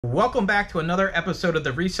Welcome back to another episode of the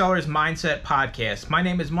Reseller's Mindset Podcast. My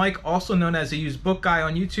name is Mike, also known as the Used Book Guy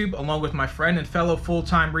on YouTube, along with my friend and fellow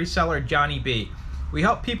full-time reseller, Johnny B. We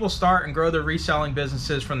help people start and grow their reselling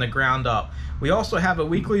businesses from the ground up. We also have a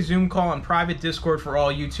weekly Zoom call and private Discord for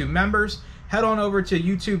all YouTube members. Head on over to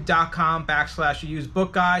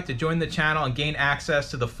youtube.com/usedbookguy to join the channel and gain access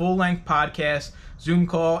to the full-length podcast, Zoom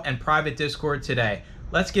call, and private Discord today.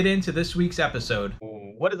 Let's get into this week's episode.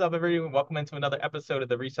 What is up, everyone? Welcome into another episode of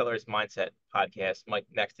the Reseller's Mindset Podcast. Mike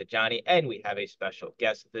next to Johnny, and we have a special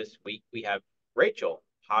guest this week. We have Rachael,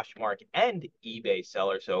 Poshmark and eBay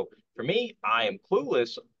seller. So for me, I am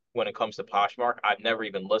clueless when it comes to Poshmark. I've never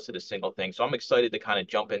even listed a single thing. So I'm excited to kind of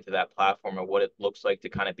jump into that platform and what it looks like to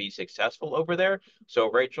kind of be successful over there.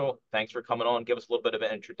 So Rachael, thanks for coming on. Give us a little bit of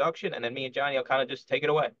an introduction, and then me and Johnny will kind of just take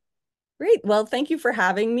it away. Great. Well, thank you for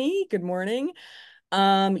having me. Good morning.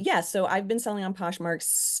 So I've been selling on Poshmark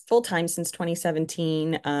full time since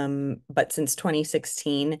 2017, but since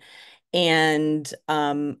 2016. And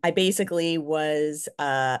I basically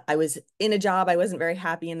I was in a job I wasn't very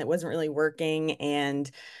happy in that wasn't really working and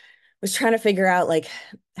was trying to figure out like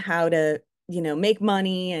how to, make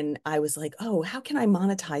money. And I was like, oh, how can I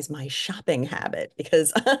monetize my shopping habit?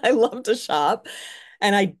 Because I love to shop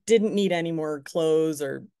and I didn't need any more clothes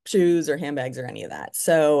or shoes or handbags or any of that.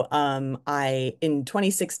 So I in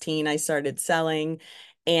 2016 I started selling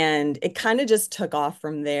and it kind of just took off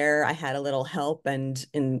from there. I had a little help and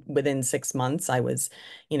within 6 months I was,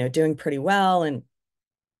 doing pretty well and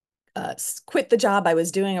quit the job I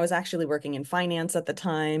was doing. I was actually working in finance at the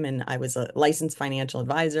time and I was a licensed financial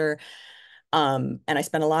advisor. And I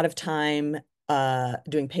spent a lot of time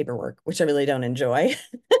doing paperwork, which I really don't enjoy.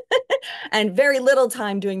 And very little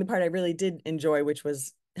time doing the part I really did enjoy, which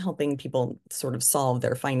was helping people sort of solve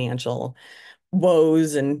their financial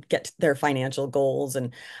woes and get to their financial goals.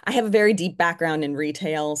 And I have a very deep background in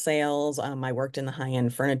retail sales. I worked in the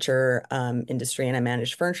high-end furniture industry and I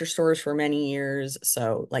managed furniture stores for many years.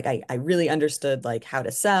 So like I really understood like how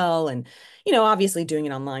to sell and, obviously doing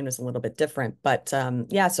it online was a little bit different. But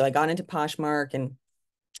yeah, so I got into Poshmark and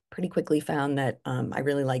pretty quickly found that I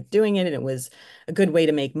really liked doing it and it was a good way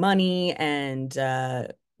to make money. And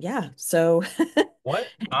yeah, so What?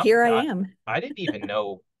 here I am. I didn't even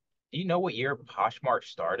know. Do you know what year Poshmark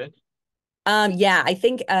started? Yeah, I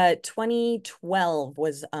think 2012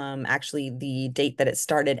 was actually the date that it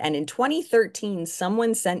started. And in 2013,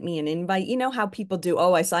 someone sent me an invite. You know how people do,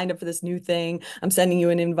 oh, I signed up for this new thing. I'm sending you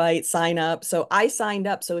an invite, sign up. So I signed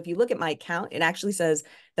up. So if you look at my account, it actually says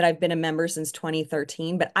that I've been a member since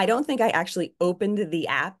 2013, but I don't think I actually opened the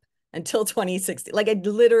app until 2016. Like I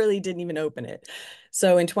literally didn't even open it.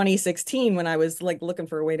 So in 2016, when I was like looking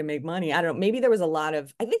for a way to make money, I don't know, maybe there was I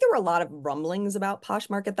think there were a lot of rumblings about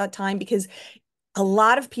Poshmark at that time because a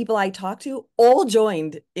lot of people I talked to all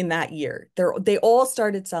joined in that year. They all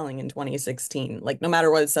started selling in 2016, like no matter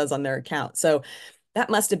what it says on their account. So that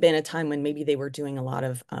must have been a time when maybe they were doing a lot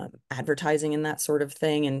of advertising and that sort of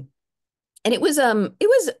thing. And it was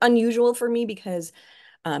unusual for me because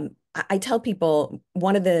I tell people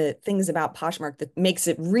one of the things about Poshmark that makes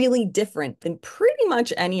it really different than pretty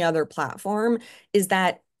much any other platform is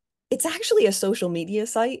that it's actually a social media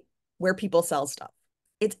site where people sell stuff.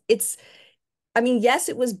 It's I mean, yes,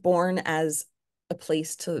 it was born as a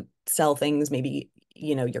place to sell things. Maybe,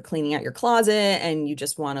 you're cleaning out your closet and you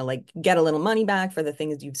just want to like get a little money back for the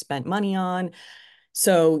things you've spent money on.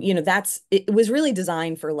 So, it was really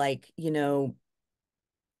designed for like, women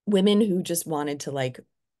who just wanted to like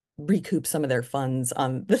recoup some of their funds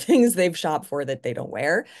on the things they've shopped for that they don't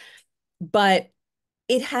wear. But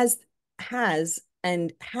it has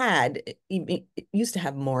and had it used to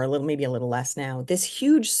have more, a little maybe a little less now, this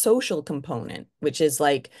huge social component, which is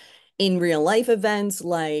like in real life events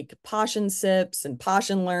like Posh and Sips and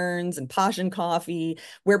Posh and Learns and Posh and Coffee,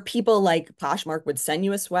 where people like Poshmark would send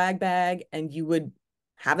you a swag bag and you would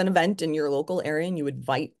have an event in your local area and you would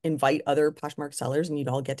invite other Poshmark sellers and you'd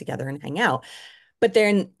all get together and hang out. But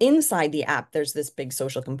then inside the app, there's this big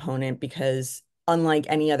social component because unlike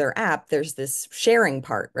any other app, there's this sharing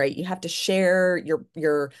part, right? You have to share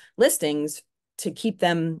your listings to keep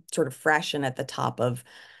them sort of fresh and at the top of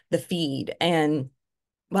the feed. And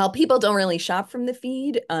while people don't really shop from the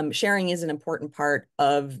feed, sharing is an important part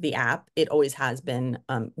of the app. It always has been,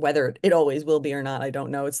 whether it always will be or not, I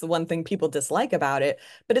don't know. It's the one thing people dislike about it,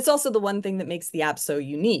 but it's also the one thing that makes the app so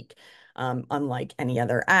unique, unlike any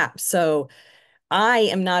other app. So I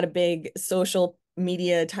am not a big social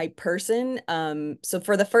media type person. So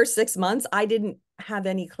for the first 6 months, I didn't have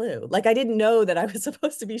any clue. Like I didn't know that I was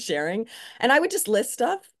supposed to be sharing, and I would just list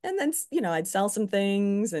stuff, and then I'd sell some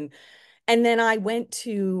things, and And then I went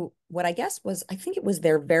to what I guess was, I think it was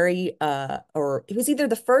their very or it was either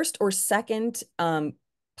the first or second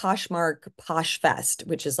Poshmark Posh Fest,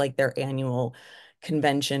 which is like their annual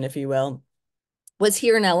convention, if you will, was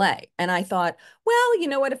here in LA. And I thought, well, you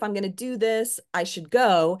know what? If I'm going to do this, I should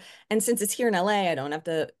go. And since it's here in LA, I don't have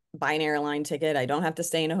to buy an airline ticket. I don't have to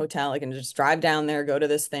stay in a hotel. I can just drive down there, go to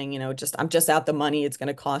this thing, just I'm just out the money it's going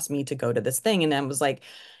to cost me to go to this thing. And I was like,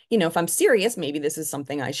 if I'm serious, maybe this is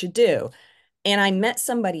something I should do. And I met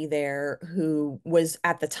somebody there who was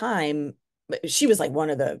at the time, she was like one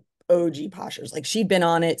of the OG poshers. Like she'd been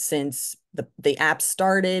on it since the app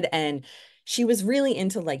started, and she was really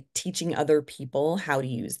into like teaching other people how to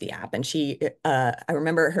use the app. And I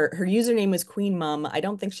remember her username was Queen Mum. I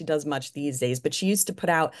don't think she does much these days, but she used to put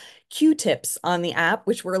out Q-tips on the app,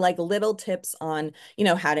 which were like little tips on,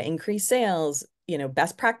 how to increase sales,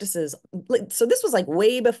 best practices. So this was like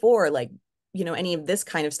way before like any of this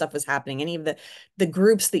kind of stuff was happening, any of the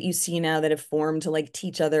groups that you see now that have formed to like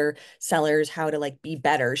teach other sellers how to like be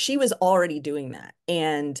better. She was already doing that.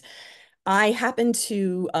 And I happened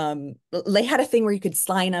to they had a thing where you could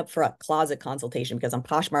sign up for a closet consultation, because on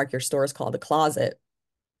Poshmark your store is called a closet,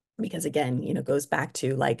 because again, goes back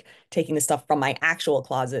to like taking the stuff from my actual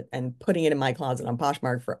closet and putting it in my closet on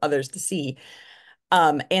Poshmark for others to see.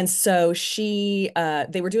 And so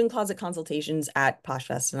they were doing closet consultations at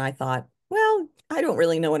Poshfest, and I thought, well, I don't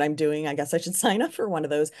really know what I'm doing. I guess I should sign up for one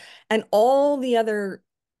of those. And all the other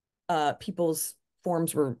people's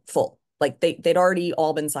forms were full. Like they'd already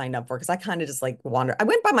all been signed up for, because I kind of just like wandered. I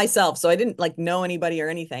went by myself, so I didn't like know anybody or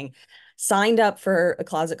anything. Signed up for a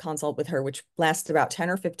closet consult with her, which lasted about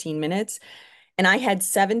 10 or 15 minutes. And I had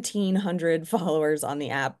 1,700 followers on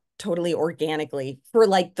the app totally organically for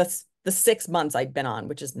like the 6 months I'd been on,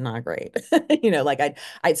 which is not great. Like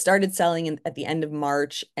I'd started selling at the end of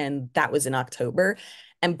March, and that was in October.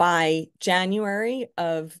 And by January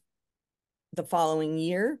of the following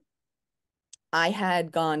year, I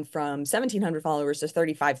had gone from 1,700 followers to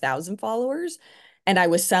 35,000 followers. And I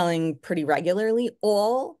was selling pretty regularly,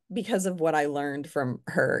 all because of what I learned from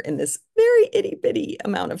her in this very itty bitty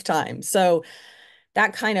amount of time. So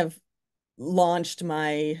that kind of launched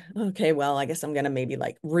my, okay, well, I guess I'm gonna maybe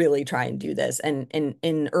like really try and do this. And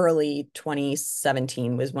in early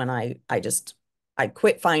 2017 was when I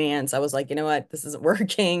quit finance. I was like, you know what, this isn't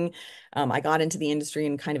working. I got into the industry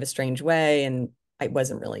in kind of a strange way, and I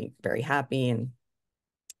wasn't really very happy. And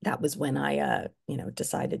that was when I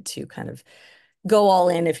decided to kind of go all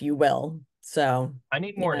in, if you will. So I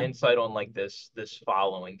need more yeah, insight on like this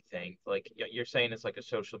following thing. Like you're saying it's like a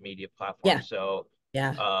social media platform. yeah, So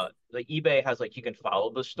yeah, like eBay has like you can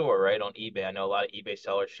follow the store, right? On eBay. I know a lot of eBay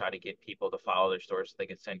sellers try to get people to follow their stores so they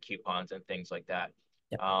can send coupons and things like that.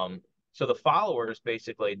 yep, So the followers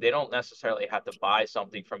basically they don't necessarily have to buy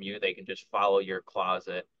something from you. They can just follow your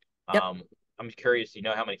closet. yep. I'm curious, do you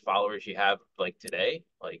know how many followers you have like today?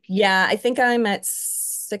 Like Yeah, I think I'm at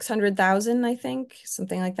 600,000, I think,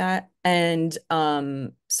 something like that. And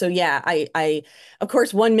so yeah, I of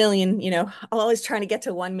course 1 million, I'm always trying to get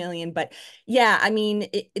to 1 million, but yeah, I mean,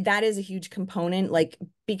 that is a huge component, like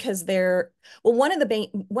because well, one of the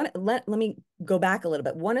let me go back a little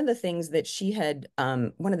bit. One of the things that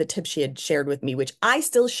one of the tips she had shared with me, which I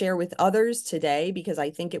still share with others today, because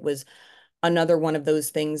I think it was another one of those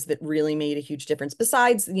things that really made a huge difference,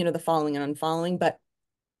 besides, the following and unfollowing. But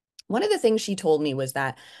one of the things she told me was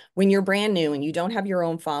that when you're brand new and you don't have your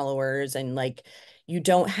own followers, and like you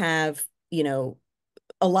don't have,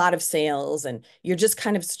 a lot of sales, and you're just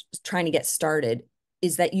kind of trying to get started,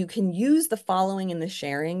 is that you can use the following and the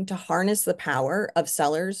sharing to harness the power of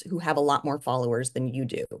sellers who have a lot more followers than you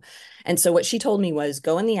do. And so what she told me was,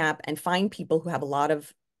 go in the app and find people who have a lot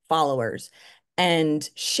of followers and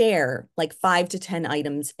share like 5 to 10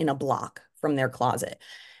 items in a block from their closet.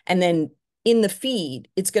 And then in the feed,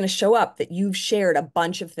 it's going to show up that you've shared a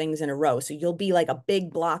bunch of things in a row. So you'll be like a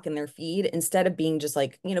big block in their feed, instead of being just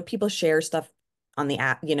like, people share stuff on the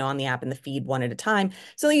app, in the feed one at a time.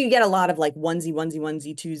 So you get a lot of like onesie,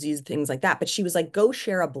 twosies, things like that. But she was like, go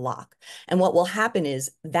share a block. And what will happen is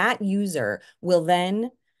that user will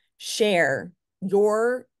then share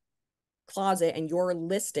your closet and your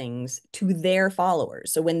listings to their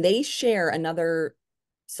followers. So when they share another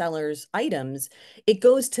seller's items, it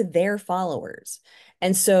goes to their followers.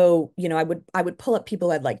 And so, I would pull up people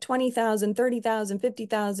who had like 20,000, 30,000,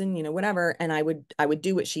 50,000, whatever. And I would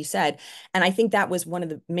do what she said. And I think that was one of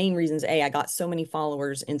the main reasons, I got so many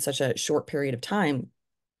followers in such a short period of time.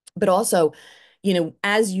 But also,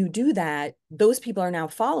 as you do that, those people are now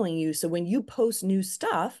following you. So when you post new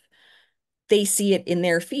stuff, they see it in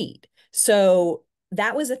their feed. So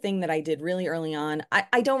that was a thing that I did really early on.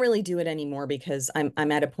 I don't really do it anymore because I'm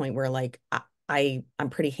at a point where like I'm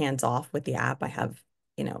pretty hands off with the app. I have,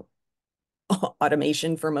 you know,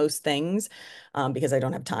 automation for most things, because I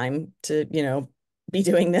don't have time to, be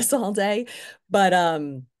doing this all day. But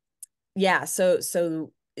yeah, so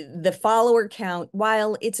the follower count,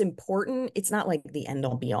 while it's important, it's not like the end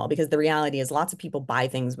all be all, because the reality is lots of people buy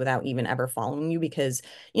things without even ever following you because,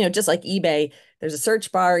 just like eBay, there's a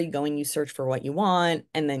search bar, you go and you search for what you want,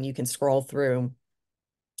 and then you can scroll through,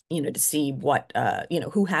 to see what,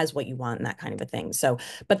 who has what you want and that kind of a thing. So,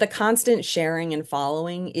 but the constant sharing and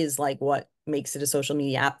following is like what makes it a social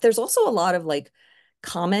media app. There's also a lot of like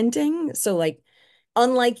commenting. So like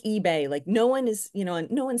unlike eBay, like no one's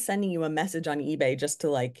sending you a message on eBay just to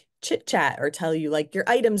like chit chat or tell you like your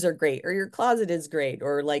items are great or your closet is great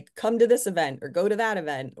or like come to this event or go to that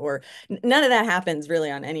event, or none of that happens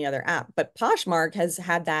really on any other app. But Poshmark has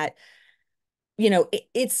had that,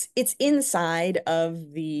 it's inside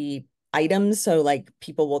of the items. So like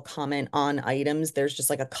people will comment on items. There's just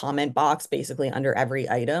like a comment box basically under every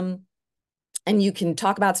item. And you can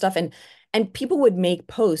talk about stuff, and people would make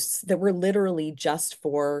posts that were literally just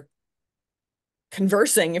for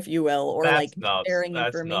conversing, if you will, or That's like nuts. sharing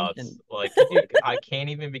That's nuts. information. Like, could you? I can't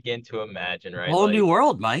even begin to imagine, right? Whole new Like,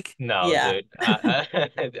 world, Mike. no, Yeah.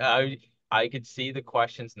 dude. I could see the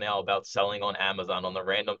questions now about selling on Amazon on the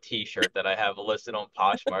random T-shirt that I have listed on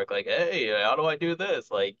Poshmark. Like, hey, how do I do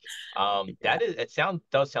this? Like, Yeah. that is it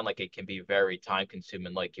does sound like it can be very time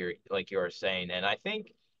consuming, like you were saying. And I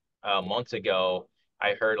think months ago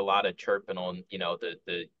I heard a lot of chirping on,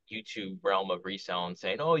 the YouTube realm of reselling,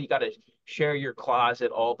 saying, oh, you got to share your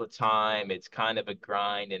closet all the time. It's kind of a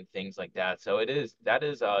grind and things like that. So that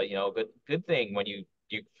is a good thing when you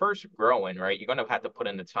first growing, right? You're gonna have to put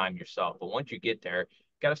in the time yourself. But once you get there,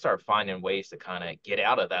 you gotta start finding ways to kind of get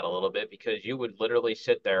out of that a little bit, because you would literally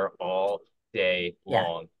sit there all day Yeah.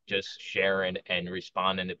 long just sharing and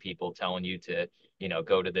responding to people telling you to,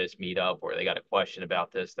 go to this meetup or they got a question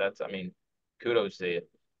about this. I mean, kudos to you.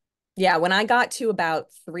 Yeah. When I got to about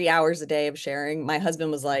 3 hours a day of sharing, my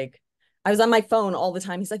husband was like, I was on my phone all the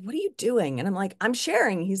time. He's like, what are you doing? And I'm like, I'm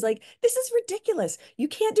sharing. He's like, this is ridiculous. You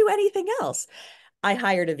can't do anything else. I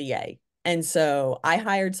hired a VA. And so I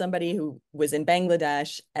hired somebody who was in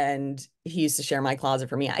Bangladesh, and he used to share my closet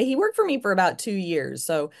for me. He worked for me for about 2 years.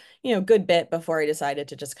 So, good bit before I decided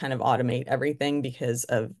to just kind of automate everything because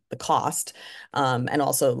of the cost. And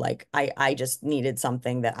also like I just needed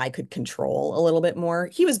something that I could control a little bit more.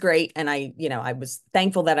 He was great. And I was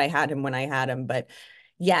thankful that I had him when I had him, but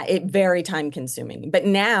yeah, it very time consuming. But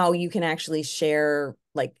now you can actually share,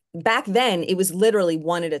 like back then it was literally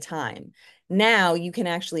one at a time. Now you can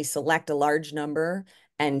actually select a large number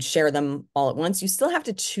and share them all at once. You still have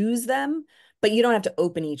to choose them, but you don't have to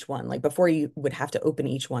open each one. Like before, you would have to open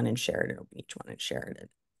each one and share it, and open each one and share it.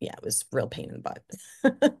 Yeah, it was real pain in the butt.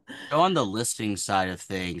 So on the listing side of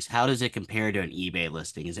things, how does it compare to an eBay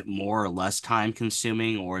listing? Is it more or less time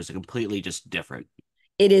consuming, or is it completely just different?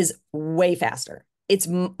 It is way faster. It's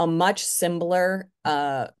a much simpler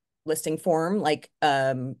listing form. Like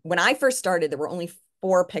when I first started, there were only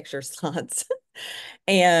four picture slots.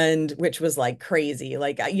 And which was like crazy.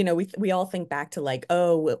 Like we all think back to like,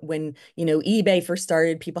 oh, when eBay first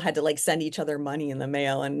started, people had to like send each other money in the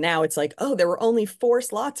mail, and now it's like, oh, there were only four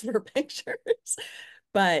slots for pictures.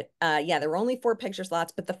 But yeah, there were only four picture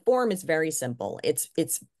slots, but the form is very simple. It's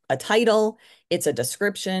a title, it's a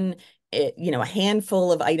description, a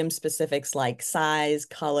handful of item specifics like size,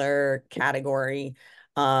 color, category,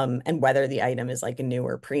 and whether the item is like a new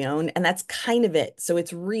or pre-owned. And that's kind of it. So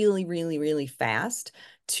it's really, really, really fast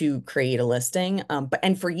to create a listing.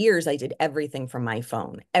 And for years I did everything from my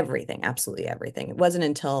phone, everything, absolutely everything. It wasn't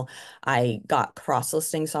until I got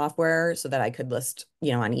cross-listing software so that I could list,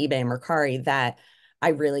 on eBay and Mercari, that I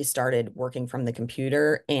really started working from the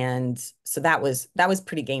computer. And so that was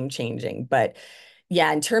pretty game changing. But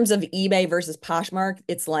yeah, in terms of eBay versus Poshmark,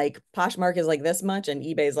 it's like Poshmark is like this much and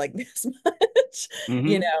eBay is like this much. Hmm.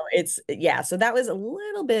 It's yeah. So that was a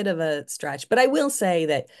little bit of a stretch. But I will say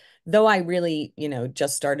that though I really,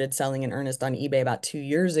 just started selling in earnest on eBay about 2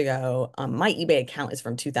 years ago, my eBay account is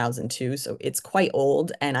from 2002. So it's quite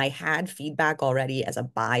old. And I had feedback already as a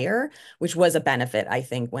buyer, which was a benefit, I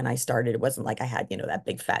think, when I started. It wasn't like I had, that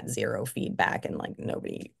big fat zero feedback and like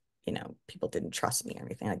nobody, people didn't trust me or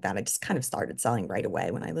anything like that. I just kind of started selling right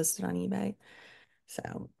away when I listed on eBay.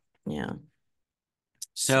 So, yeah.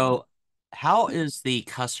 So So how is the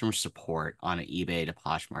customer support on an eBay to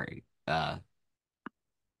Poshmark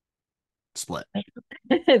split?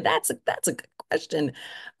 that's a good question.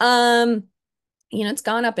 Um, It's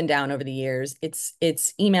gone up and down over the years.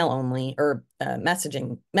 It's email only, or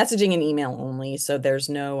messaging and email only. So there's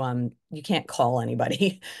no you can't call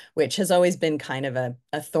anybody, which has always been kind of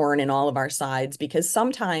a thorn in all of our sides, because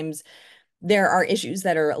sometimes there are issues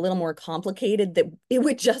that are a little more complicated that it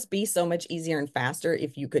would just be so much easier and faster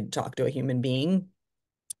if you could talk to a human being.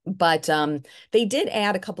 But they did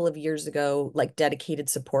add a couple of years ago, like dedicated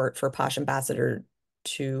support for Posh Ambassador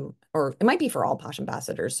two, or it might be for all Posh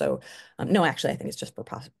Ambassadors. So no, actually, I think it's just for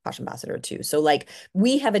Posh Ambassador two. So like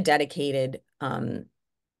we have a dedicated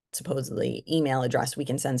supposedly email address we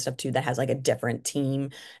can send stuff to that has like a different team,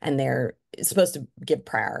 and they're supposed to give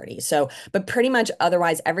priority. So, but pretty much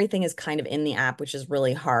otherwise, everything is kind of in the app, which is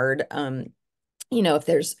really hard. If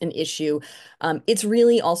there's an issue, it's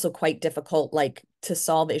really also quite difficult, like to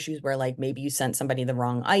solve issues where like maybe you sent somebody the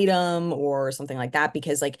wrong item or something like that,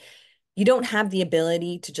 because like you don't have the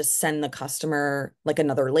ability to just send the customer like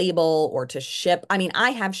another label or to ship. I mean, I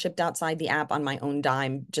have shipped outside the app on my own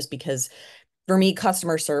dime, just because for me,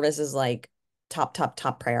 customer service is like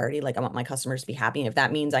top priority. Like I want my customers to be happy. And if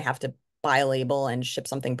that means I have to buy a label and ship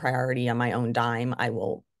something priority on my own dime, I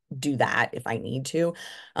will do that if I need to.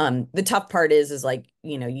 The tough part is like,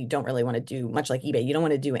 you don't really want to do much like eBay. You don't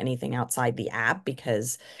want to do anything outside the app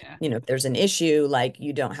because, Yeah. if there's an issue, like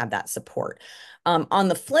you don't have that support. On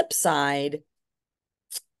the flip side,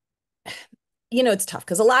 it's tough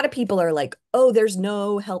because a lot of people are like, oh, there's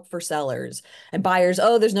no help for sellers, and buyers,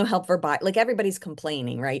 oh, there's no help for buy. Like everybody's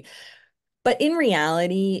complaining, right? But in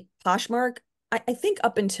reality, Poshmark, I think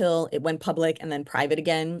up until it went public and then private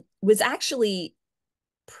again, was actually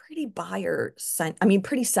pretty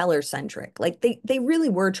seller centric. Like they really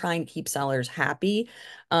were trying to keep sellers happy.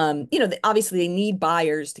 Obviously they need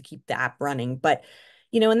buyers to keep the app running, but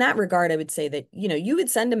in that regard, I would say that, you would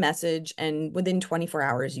send a message and within 24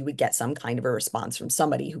 hours you would get some kind of a response from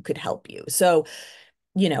somebody who could help you. So,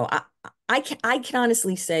 I can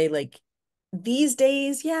honestly say, like, these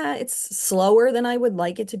days, yeah, it's slower than I would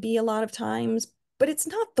like it to be a lot of times, but it's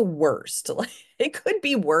not the worst. Like, it could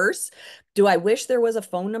be worse. Do I wish there was a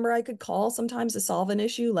phone number I could call sometimes to solve an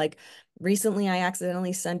issue? Like recently, I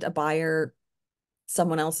accidentally sent a buyer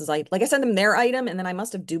someone else's item. Like I sent them their item and then I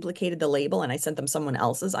must have duplicated the label and I sent them someone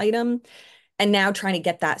else's item. And now trying to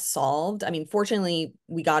get that solved. I mean, fortunately,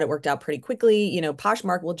 we got it worked out pretty quickly.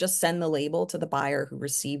 Poshmark will just send the label to the buyer who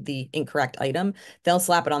received the incorrect item. They'll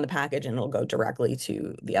slap it on the package and it'll go directly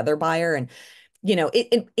to the other buyer. And,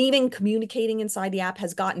 even communicating inside the app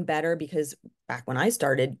has gotten better, because back when I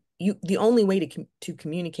started, the only way to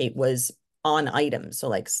communicate was on items. So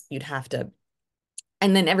like you'd have to,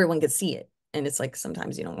 and then everyone could see it. And it's like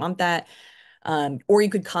sometimes you don't want that. Or you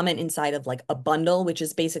could comment inside of like a bundle, which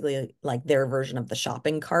is basically like their version of the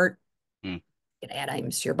shopping cart. Hmm. You can add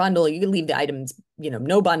items to your bundle. You can leave the items,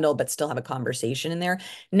 no bundle, but still have a conversation in there.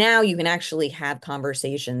 Now you can actually have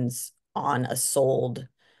conversations on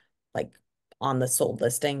like on the sold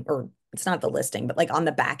listing, or it's not the listing, but like on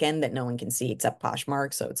the back end that no one can see except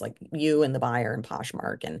Poshmark. So it's like you and the buyer and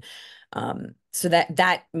Poshmark. And so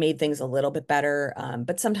that made things a little bit better.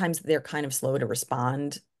 But sometimes they're kind of slow to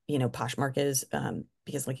respond. Poshmark is,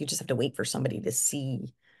 because like you just have to wait for somebody to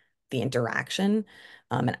see the interaction.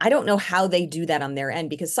 And I don't know how they do that on their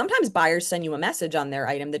end, because sometimes buyers send you a message on their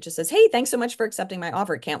item that just says, hey, thanks so much for accepting my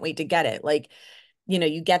offer. Can't wait to get it. Like,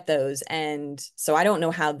 you get those. And so I don't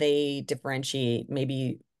know how they differentiate.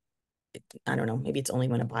 Maybe, I don't know, maybe it's only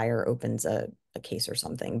when a buyer opens a case or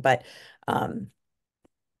something, but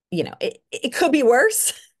it could be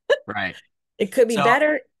worse. Right. It could be So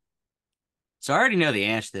better. So I already know the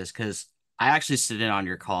answer to this because I actually sit in on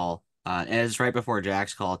your call, and it's right before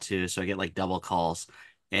Jack's call too, so I get like double calls.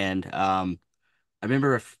 And I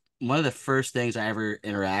remember one of the first things I ever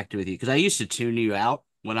interacted with you, because I used to tune you out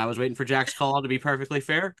when I was waiting for Jack's call, to be perfectly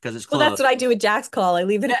fair, because it's Well, that's closed. what I do with Jack's call. I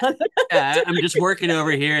leave it Yeah, on. yeah, I'm just working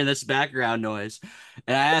over here in this background noise,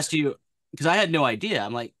 and I asked you because I had no idea.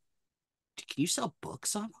 I'm like, can you sell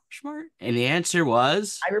books on Poshmark? And the answer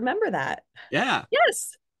was, I remember that. yeah.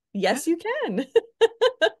 Yes. Yeah. Yes, you can.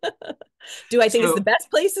 Do I think it's the So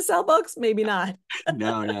best place to sell books? Maybe not.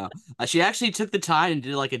 no, no. She actually took the time and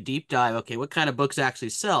did like a deep dive. Okay, what kind of books actually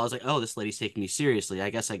sell? I was like, oh, this lady's taking me seriously. I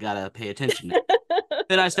guess I gotta pay attention now.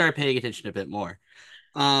 Then I started paying attention a bit more.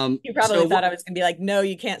 You probably So thought what? I was going to be like, no,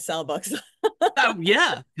 you can't sell books.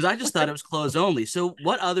 Yeah, because I just thought it was clothes only. So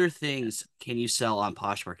what other things can you sell on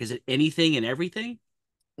Poshmark? Is it anything and everything?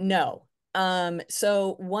 No.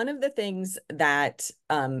 So one of the things that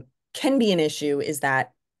can be an issue is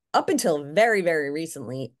that up until very, very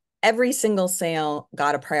recently, every single sale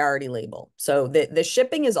got a priority label. So the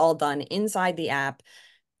shipping is all done inside the app.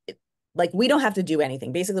 like we don't have to do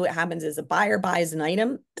anything. Basically, what happens is a buyer buys an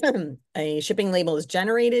item, a shipping label is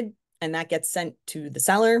generated, and that gets sent to the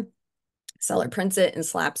seller. Seller prints it and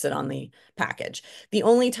slaps it on the package. The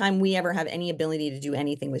only time we ever have any ability to do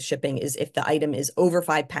anything with shipping is if the item is over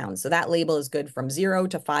 5 pounds. So that label is good from 0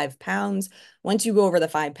 to 5 pounds. Once you go over the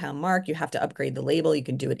 5 pound mark, you have to upgrade the label. You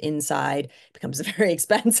can do it inside. It becomes very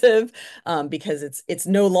expensive because it's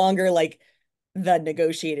no longer like the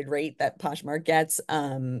negotiated rate that Poshmark gets.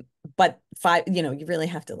 But you really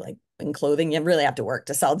have to, like in clothing, you really have to work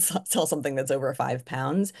to sell something that's over 5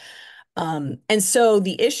 pounds. And so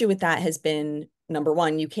the issue with that has been, number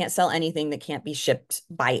one, you can't sell anything that can't be shipped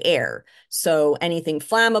by air. So anything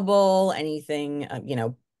flammable, anything,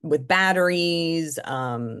 with batteries,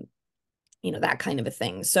 that kind of a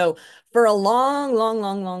thing. So for a long, long,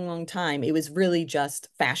 long, long, long time, it was really just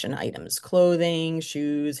fashion items, clothing,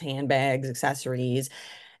 shoes, handbags, accessories,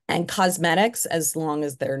 and cosmetics, as long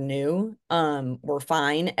as they're new, were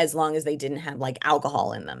fine, as long as they didn't have like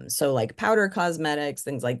alcohol in them. So like powder cosmetics,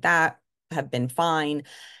 things like that have been fine.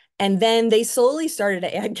 And then they slowly started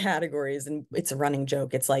to add categories, and it's a running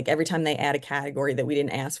joke. It's like every time they add a category that we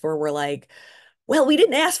didn't ask for, we're like, well, we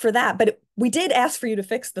didn't ask for that, but we did ask for you to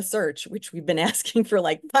fix the search, which we've been asking for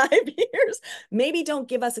like 5 years. Maybe don't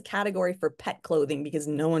give us a category for pet clothing because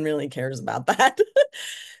no one really cares about that.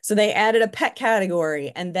 So they added a pet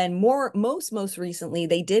category. And then most recently,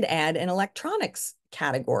 they did add an electronics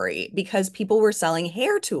category because people were selling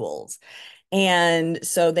hair tools. And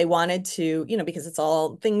so they wanted to, because it's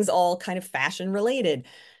all things all kind of fashion related.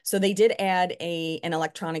 So they did add an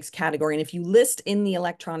electronics category. And if you list in the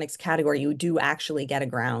electronics category, you do actually get a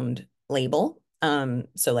ground label.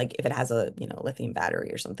 So like if it has a, lithium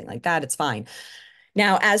battery or something like that, it's fine.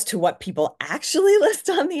 Now, as to what people actually list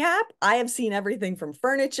on the app, I have seen everything from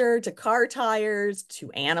furniture to car tires to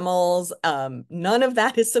animals. None of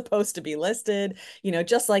that is supposed to be listed,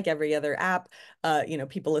 just like every other app.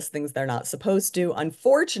 People list things they're not supposed to.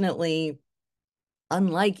 Unfortunately,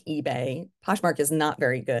 unlike eBay, Poshmark is not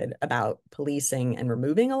very good about policing and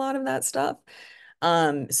removing a lot of that stuff.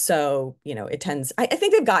 So, it tends, I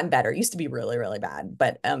think they've gotten better. It used to be really, really bad,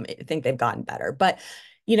 but I think they've gotten better. But,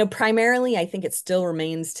 primarily, I think it still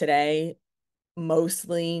remains today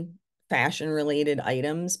mostly fashion related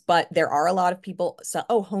items, but there are a lot of people. So,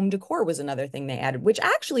 home decor was another thing they added, which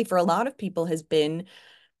actually for a lot of people has been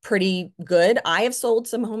pretty good. I have sold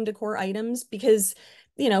some home decor items because,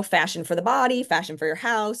 fashion for the body, fashion for your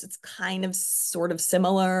house, it's kind of sort of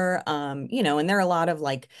similar. And there are a lot of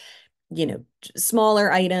like,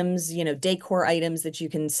 smaller items, decor items that you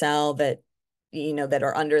can sell that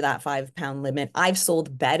are under that 5 pound limit. I've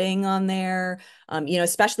sold bedding on there,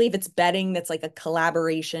 especially if it's bedding that's like a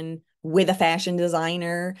collaboration with a fashion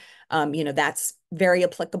designer. That's very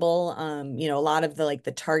applicable. A lot of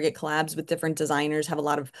the Target collabs with different designers have a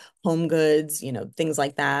lot of home goods, things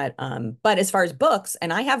like that. But as far as books,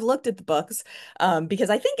 and I have looked at the books, because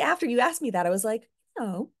I think after you asked me that, I was like,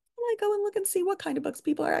 oh, I go and look and see what kind of books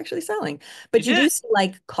people are actually selling. But you do see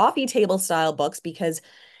like coffee table style books because,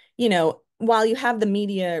 while you have the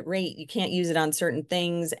media rate, you can't use it on certain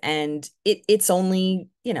things. And it's only,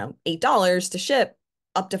 $8 to ship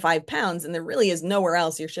up to 5 pounds. And there really is nowhere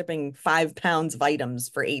else you're shipping 5 pounds of items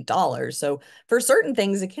for $8. So for certain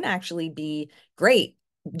things, it can actually be great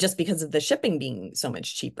just because of the shipping being so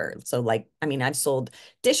much cheaper. So I've sold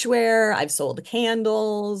dishware, I've sold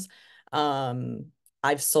candles, um,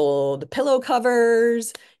 I've sold pillow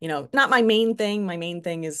covers, not my main thing. My main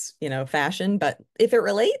thing is, fashion, but if it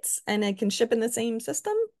relates and it can ship in the same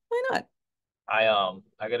system, why not? I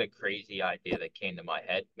got a crazy idea that came to my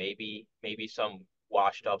head. Maybe some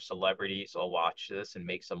washed up celebrities will watch this and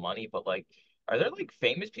make some money, but like are there like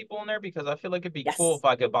famous people in there? Because I feel like it'd be cool Yes. if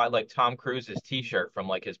I could buy like Tom Cruise's t-shirt from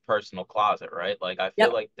like his personal closet, right? Like I feel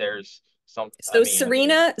Yep. like there's some, I So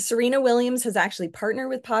mean, Serena Williams has actually partnered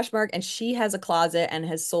with Poshmark, and she has a closet and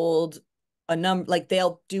has sold a number, like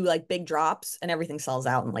they'll do like big drops and everything sells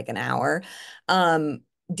out in like an hour.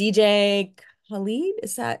 DJ Khalid,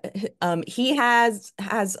 is that he has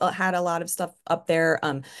had a lot of stuff up there.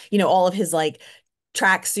 All of his like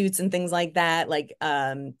track suits and things like that. Like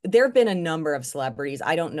there have been a number of celebrities.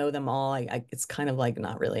 I don't know them all. It's kind of like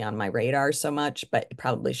not really on my radar so much, but it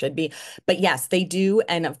probably should be. But yes, they do.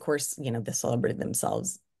 And of course, the celebrity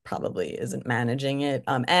themselves probably isn't managing it.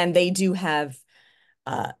 And they have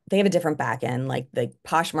a different back end. Like the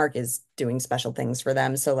Poshmark is doing special things for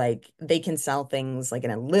them. So like they can sell things like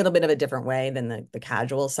in a little bit of a different way than the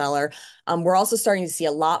casual seller. We're also starting to see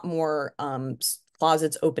a lot more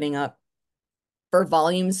closets opening up for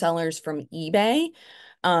volume sellers from eBay.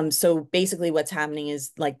 So basically what's happening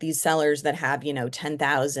is like these sellers that have,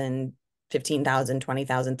 10,000 15,000,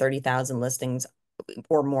 20,000, 30,000 listings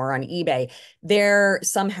or more on eBay. They're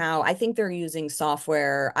somehow, I think they're using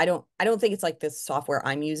software. I don't think it's like this software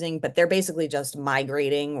I'm using, but they're basically just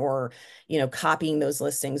migrating or, copying those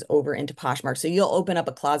listings over into Poshmark. So you'll open up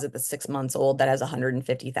a closet that's 6 months old that has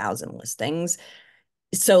 150,000 listings.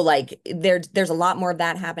 So like there's a lot more of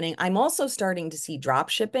that happening. I'm also starting to see drop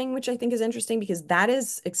shipping, which I think is interesting because that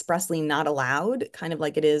is expressly not allowed, kind of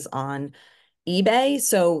like it is on eBay.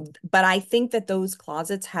 So, but I think that those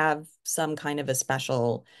closets have some kind of a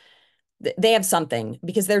special, they have something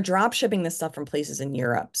because they're drop shipping this stuff from places in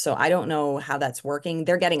Europe. So I don't know how that's working.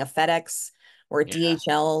 They're getting a FedEx or a Yeah.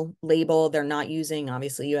 DHL label. They're not using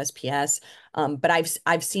obviously USPS. But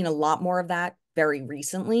I've seen a lot more of that very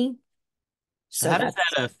recently. So So how does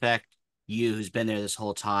that's that affect you who's been there this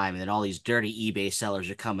whole time and then all these dirty eBay sellers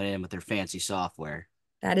are coming in with their fancy software?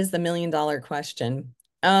 that is the $1 million question.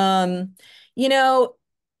 Um, you know,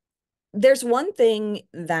 there's one thing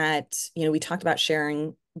that, we talked about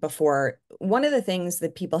sharing before. One of the things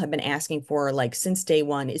that people have been asking for, like since day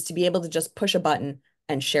one, is to be able to just push a button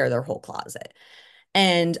and share their whole closet.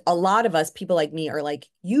 And a lot of us, people like me, are like,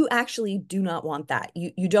 you actually do not want that.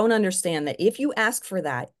 You don't understand that if you ask for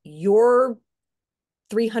that, your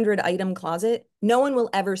 300 item closet, no one will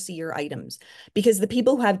ever see your items because the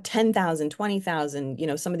people who have 10,000,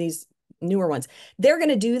 20,000, some of these newer ones, they're going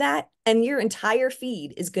to do that. And your entire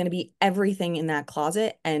feed is going to be everything in that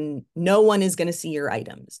closet and no one is going to see your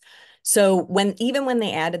items. So even when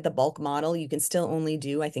they added the bulk model, you can still only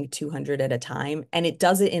do, I think, 200 at a time. And it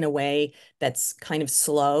does it in a way that's kind of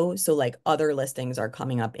slow. So like other listings are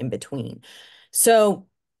coming up in between. So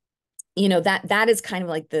that is kind of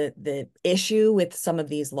like the issue with some of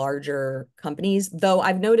these larger companies, though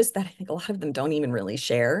I've noticed that I think a lot of them don't even really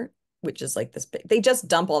share, which is like this big, they just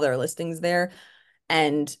dump all their listings there.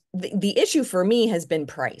 And the issue for me has been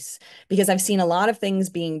price because I've seen a lot of things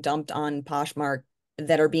being dumped on Poshmark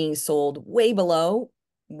that are being sold way below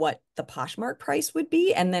what the Poshmark price would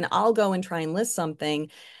be. And then I'll go and try and list something,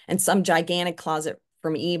 and some gigantic closet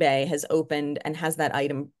from eBay has opened and has that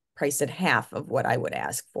item priced at half of what I would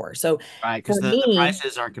ask for. So Right, for because the me,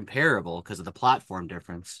 prices aren't comparable because of the platform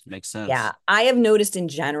difference. Makes yeah, sense. I have noticed in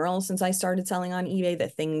general since I started selling on eBay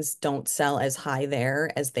that things don't sell as high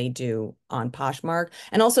there as they do on Poshmark.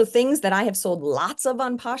 And also things that I have sold lots of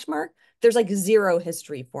on Poshmark, there's like zero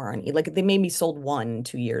history for on eBay. Like they maybe sold 1,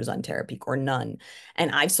 2 years on Terapeak or none.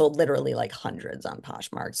 And I've sold literally like hundreds on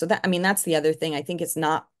Poshmark. So that, I mean, that's the other thing. I think it's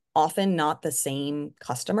not the same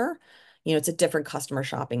customer. It's a different customer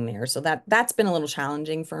shopping there. So that's been a little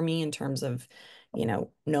challenging for me in terms of,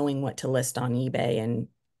 knowing what to list on eBay and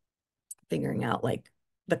figuring out like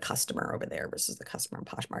the customer over there versus the customer in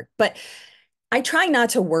Poshmark. But I try not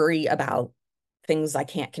to worry about things I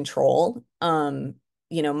can't control. My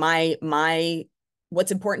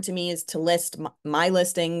what's important to me is to list my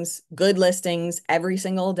listings, good listings every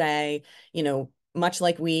single day, much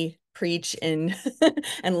like we preach and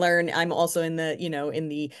and learn. I'm also in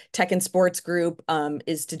the tech and sports group,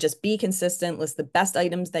 is to just be consistent, list the best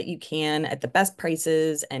items that you can at the best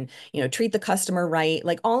prices, and treat the customer right.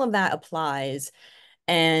 Like all of that applies.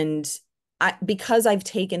 And because I've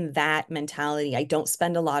taken that mentality, I don't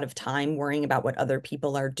spend a lot of time worrying about what other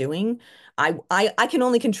people are doing. I can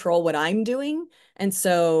only control what I'm doing. And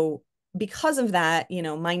so because of that,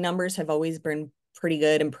 my numbers have always been pretty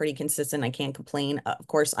good and pretty consistent. I can't complain. Of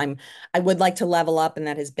course, I would like to level up, and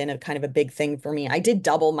that has been a kind of a big thing for me. I did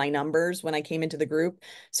double my numbers when I came into the group.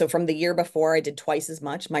 So from the year before, I did twice as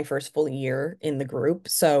much my first full year in the group.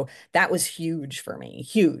 So that was huge for me,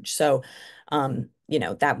 huge. So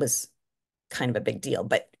that was kind of a big deal.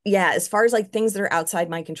 But yeah, as far as like things that are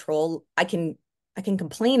outside my control, I can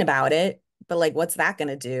complain about it, but like what's that going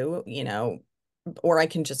to do, or I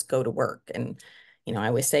can just go to work. And I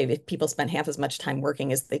always say if people spend half as much time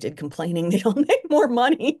working as they did complaining, they don't make more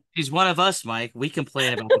money. He's one of us, Mike. We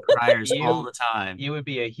complain about the criers all You the time. you would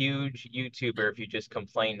be a huge YouTuber if you just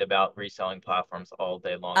complained about reselling platforms all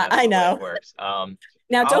day long. That's I the way it know. works.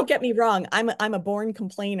 Now, don't I'll get me wrong. I'm a born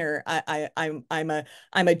complainer. I'm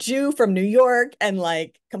a Jew from New York, and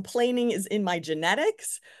like complaining is in my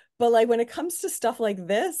genetics. But like when it comes to stuff like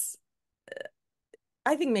this,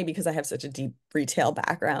 I think maybe because I have such a deep retail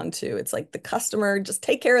background too. It's like the customer, just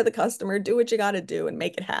take care of the customer, do what you got to do and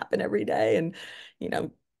make it happen every day. And, you know,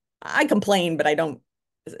 I complain, but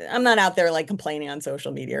I'm not out there like complaining on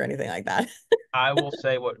social media or anything like that. I will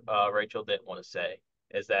say what Rachel didn't want to say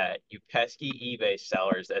is that you pesky eBay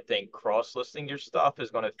sellers that think cross-listing your stuff is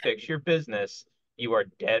going to fix your business, you are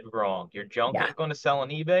dead wrong. Your junk Yeah. ain't going to sell on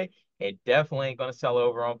eBay. It definitely ain't going to sell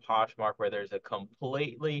over on Poshmark, where there's a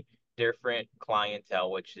completely different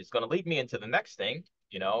clientele, which is going to lead me into the next thing.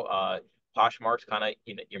 Poshmark's kind of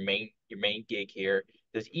your main gig here.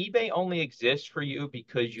 Does eBay only exist for you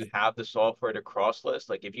because you have the software to cross list?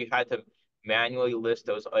 Like if you had to manually list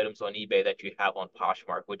those items on eBay that you have on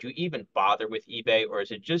Poshmark, would you even bother with eBay, or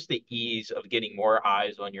is it just the ease of getting more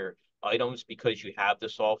eyes on your items because you have the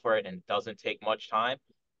software and it doesn't take much time?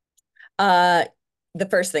 Uh, the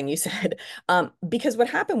first thing you said, because what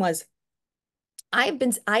happened was I had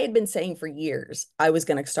been saying for years I was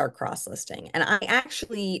going to start cross listing, and I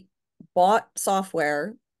actually bought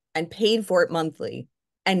software and paid for it monthly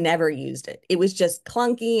and never used it. It was just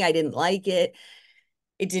clunky. I didn't like it.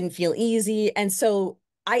 It didn't feel easy. And so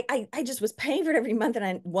I just was paying for it every month and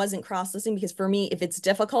I wasn't cross listing because for me, if it's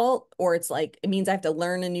difficult or it's like it means I have to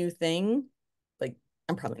learn a new thing, like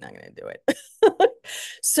I'm probably not going to do it.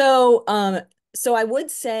 So so I would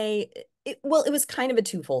say it was kind of a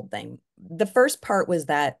twofold thing. The first part was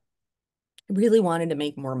that I really wanted to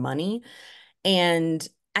make more money. And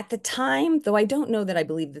at the time, though I don't know that I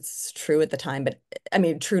believe this is true at the time, but I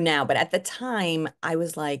mean, true now, but at the time, I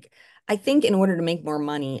was like, I think in order to make more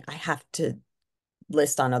money, I have to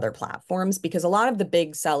list on other platforms because a lot of the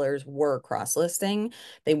big sellers were cross listing.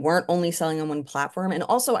 They weren't only selling on one platform. And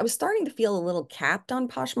also, I was starting to feel a little capped on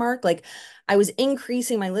Poshmark. Like I was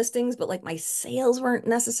increasing my listings, but like my sales weren't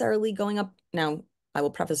necessarily going up. Now, I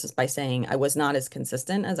will preface this by saying I was not as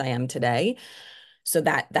consistent as I am today. So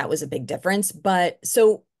that was a big difference. But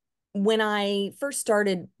so when I first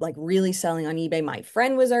started like really selling on eBay, my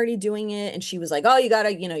friend was already doing it and she was like, "Oh, you got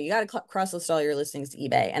to cross list all your listings to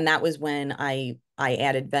eBay." And that was when I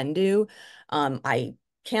added Vendu. I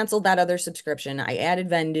canceled that other subscription. I added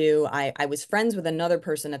Vendu. I was friends with another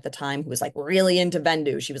person at the time who was like really into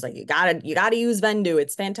Vendu. She was like, "You got to use Vendu.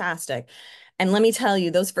 It's fantastic." And let me tell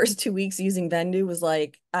you, those first 2 weeks using Vendu was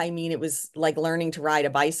like, I mean, it was like learning to ride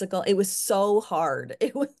a bicycle. It was so hard.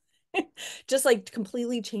 It was just like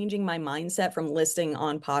completely changing my mindset from listing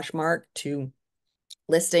on Poshmark to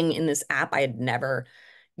listing in this app I had never,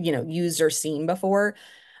 used or seen before.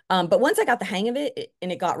 But once I got the hang of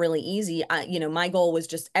and it got really easy, my goal was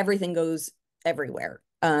just everything goes everywhere.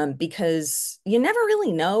 Because you never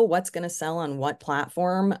really know what's going to sell on what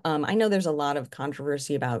platform. I know there's a lot of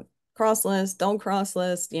controversy about cross list, don't cross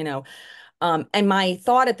list, and my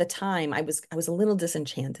thought at the time, I was a little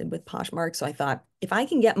disenchanted with Poshmark. So I thought if I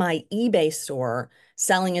can get my eBay store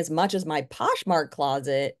selling as much as my Poshmark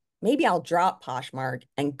closet, maybe I'll drop Poshmark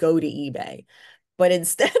and go to eBay. But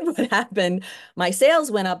instead, what happened, my sales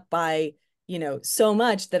went up by, so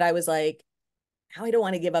much that I was like, now I don't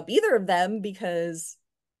want to give up either of them because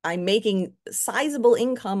I'm making sizable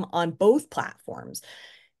income on both platforms.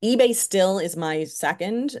 eBay still is my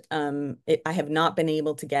second. I have not been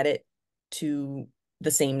able to get it to the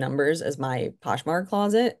same numbers as my Poshmark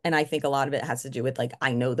closet, and I think a lot of it has to do with like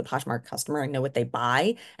I know the Poshmark customer, I know what they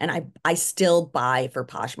buy, and I still buy for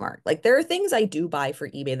Poshmark. Like there are things I do buy for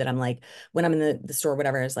eBay that I'm like when I'm in the store,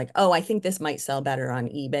 whatever, it's like, oh, I think this might sell better on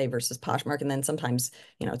eBay versus Poshmark, and then sometimes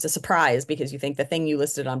it's a surprise because you think the thing you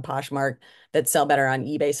listed on Poshmark that sell better on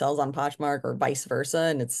eBay sells on Poshmark or vice versa,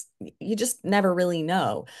 and you just never really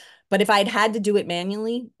know. But if I'd had to do it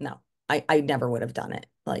manually, no, I never would have done it.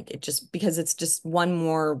 Like it just because it's just one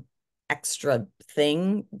more extra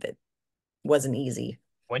thing that wasn't easy.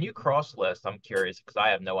 When you cross list, I'm curious because I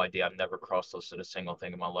have no idea. I've never cross listed a single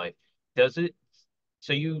thing in my life. Does it,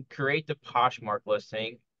 so you create the Poshmark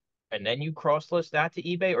listing and then you cross list that to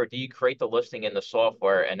eBay, or do you create the listing in the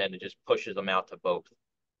software and then it just pushes them out to both?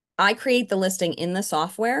 I create the listing in the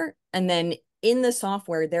software, and then in the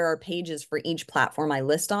software, there are pages for each platform I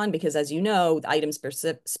list on because, as you know, the item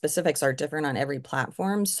specifics are different on every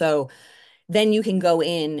platform. So then you can go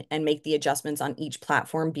in and make the adjustments on each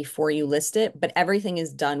platform before you list it, but everything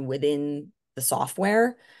is done within the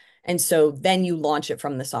software. And so then you launch it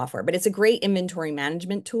from the software. But it's a great inventory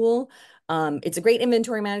management tool. It's a great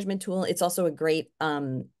inventory management tool. It's also a great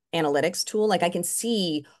analytics tool. Like I can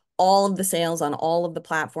see all of the sales on all of the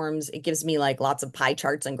platforms. It gives me like lots of pie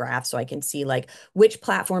charts and graphs so I can see like which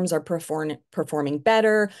platforms are performing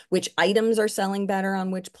better, which items are selling better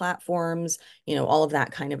on which platforms, all of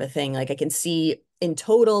that kind of a thing. Like I can see in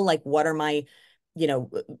total, like what are my, you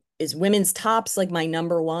know, is women's tops like my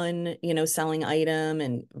number one, selling item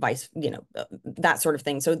and that sort of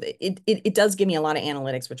thing. So it does give me a lot of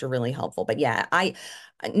analytics, which are really helpful. But yeah,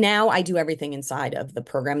 now I do everything inside of the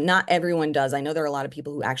program. Not everyone does. I know there are a lot of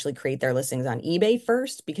people who actually create their listings on eBay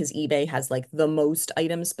first because eBay has like the most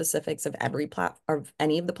item specifics of of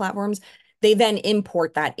any of the platforms. They then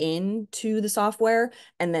import that into the software,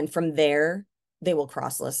 and then from there they will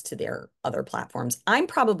cross list to their other platforms. I'm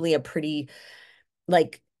probably a pretty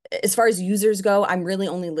like as far as users go, I'm really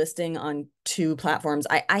only listing on two platforms.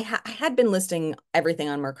 I had been listing everything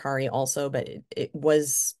on Mercari also, but it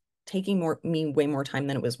was taking me way more time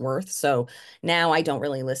than it was worth. So now I don't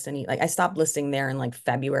really list any, like I stopped listing there in like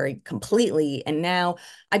February completely. And now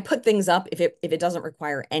I put things up if it doesn't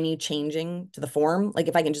require any changing to the form, like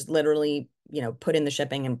if I can just literally, put in the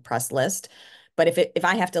shipping and press list. But if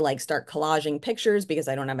I have to like start collaging pictures because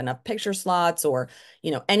I don't have enough picture slots or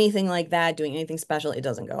anything like that, doing anything special, it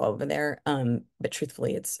doesn't go over there. But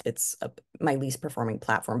truthfully, my least performing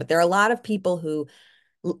platform. But there are a lot of people who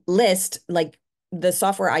list, like the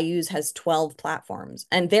software I use has 12 platforms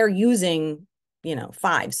and they're using,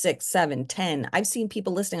 5, 6, 7, 10. I've seen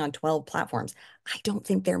people listing on 12 platforms. I don't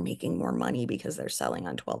think they're making more money because they're selling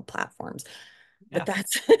on 12 platforms. Yeah. But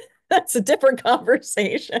that's that's a different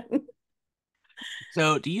conversation.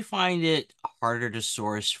 So, do you find it harder to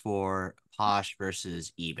source for Posh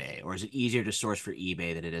versus eBay, or is it easier to source for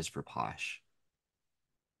eBay than it is for Posh?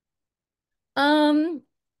 Um,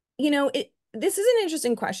 this is an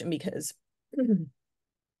interesting question because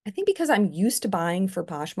I think because I'm used to buying for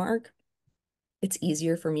Poshmark, it's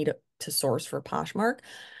easier for me to source for Poshmark.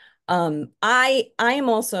 I am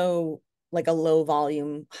also like a low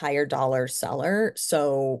volume, higher dollar seller,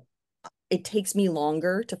 so it takes me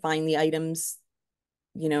longer to find the items.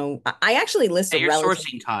 I actually list Yeah, a your relative.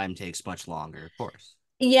 sourcing time takes much longer, of course.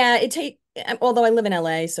 Yeah, although I live in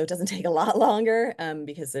LA, so it doesn't take a lot longer,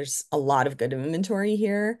 because there's a lot of good inventory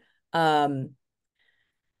here. Um,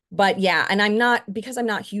 But yeah, and because I'm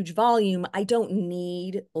not huge volume, I don't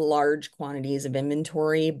need large quantities of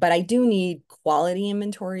inventory, but I do need quality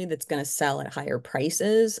inventory that's going to sell at higher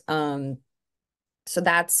prices. So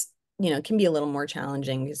that's, can be a little more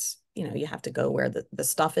challenging because, you have to go where the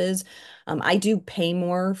stuff is. I do pay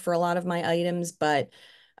more for a lot of my items, but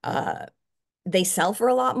uh, they sell for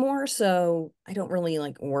a lot more. So I don't really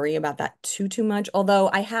like worry about that too much. Although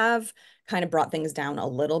I have kind of brought things down a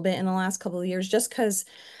little bit in the last couple of years just because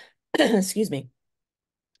excuse me.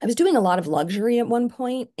 I was doing a lot of luxury at one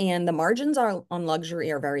point, and the margins on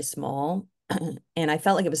luxury are very small. And I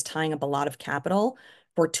felt like it was tying up a lot of capital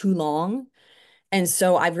for too long. And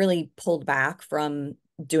so I've really pulled back from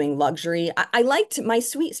doing luxury. I liked my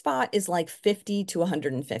sweet spot is like 50 to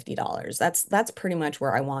 $150. That's pretty much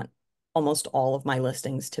where I want almost all of my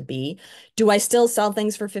listings to be. Do I still sell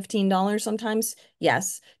things for $15 sometimes?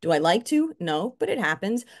 Yes. Do I like to? No, but it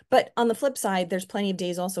happens. But on the flip side, there's plenty of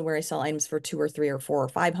days also where I sell items for two or three or four or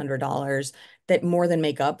 $500 that more than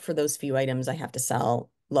make up for those few items I have to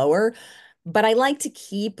sell lower. But I like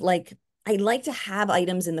to have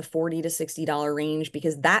items in the $40 to $60 range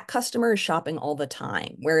because that customer is shopping all the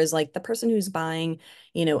time. Whereas like the person who's buying,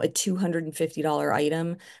 a $250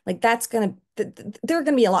 item, like there are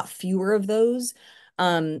gonna be a lot fewer of those.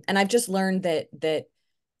 And I've just learned that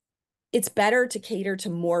it's better to cater to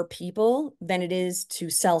more people than it is to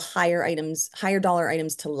sell higher dollar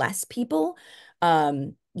items to less people.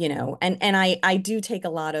 And I do take a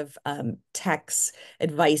lot of tech's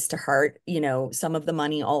advice to heart. Some of the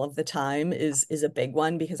money all of the time is a big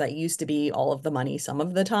one because I used to be all of the money some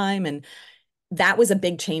of the time. And that was a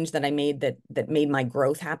big change that I made that made my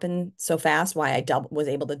growth happen so fast. Why was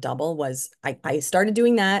able to double was I started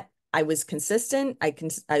doing that. I was consistent.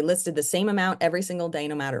 I listed the same amount every single day,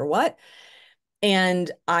 no matter what. And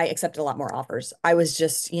I accepted a lot more offers. I was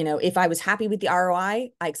just, if I was happy with the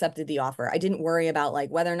ROI, I accepted the offer. I didn't worry about like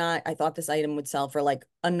whether or not I thought this item would sell for like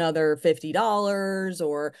another $50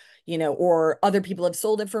 or other people have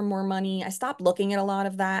sold it for more money. I stopped looking at a lot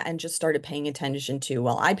of that and just started paying attention to,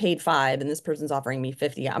 well, I paid 5 and this person's offering me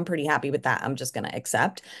 50. I'm pretty happy with that. I'm just going to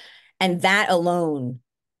accept. And that alone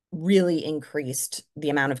really increased the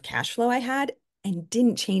amount of cash flow I had and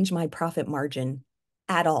didn't change my profit margin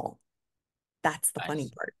at all. That's the funny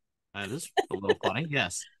Nice. part. That is a little funny,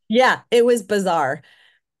 yes. Yeah, it was bizarre.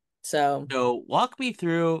 So, So walk me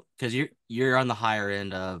through because you're on the higher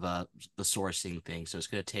end of the sourcing thing, so it's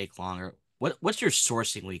gonna take longer. What's your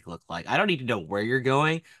sourcing week look like? I don't need to know where you're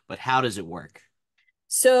going, but how does it work?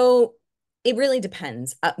 so it really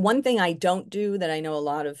depends. One thing I don't do that I know a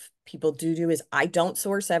lot of people do is I don't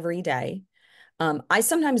source every day. I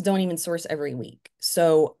sometimes don't even source every week.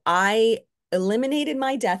 So I eliminated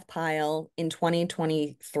my death pile in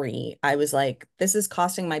 2023. I was like, this is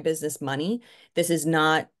costing my business money. This is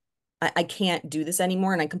not, I can't do this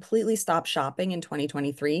anymore. And I completely stopped shopping in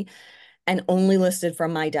 2023 and only listed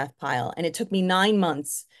from my death pile. And it took me 9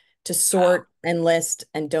 months to Wow. sort and list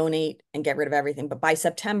and donate and get rid of everything. But by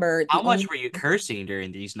September, How the much only were you cursing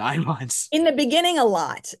during these 9 months? in the beginning a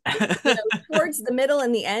lot. Towards the middle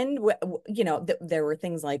and the end, there were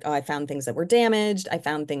things like, oh, I found things that were damaged. I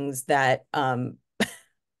found things that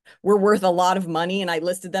were worth a lot of money and I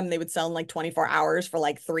listed them, they would sell in like 24 hours for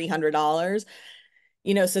like $300.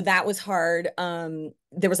 So that was hard.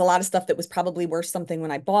 There was a lot of stuff that was probably worth something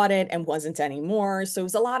when I bought it and wasn't anymore. So it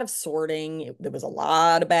was a lot of sorting. There was a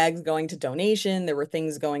lot of bags going to donation. There were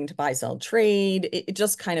things going to buy, sell, trade. It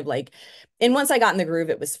just kind of like, and once I got in the groove,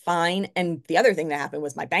 it was fine. And the other thing that happened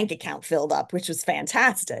was my bank account filled up, which was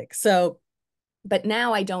fantastic. So, but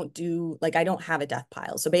now I don't do, like, I don't have a death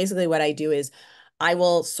pile. So basically what I do is I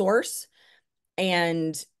will source,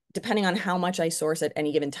 and depending on how much I source at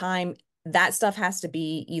any given time, that stuff has to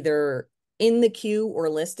be either in the queue or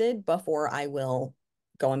listed before I will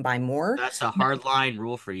go and buy more. That's a hard line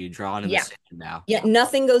rule for you, drawn in the Yeah. sand now. Yeah,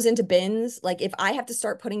 nothing goes into bins. Like if I have to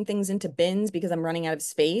start putting things into bins because I'm running out of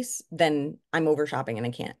space, then I'm over shopping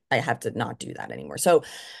and I have to not do that anymore. So,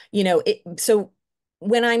 so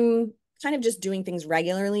when I'm kind of just doing things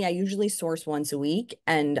regularly, I usually source once a week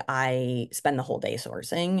and I spend the whole day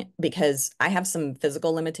sourcing because I have some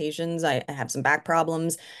physical limitations. I have some back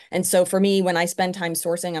problems. And so for me, when I spend time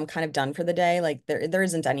sourcing, I'm kind of done for the day. Like there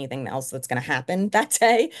isn't anything else that's going to happen that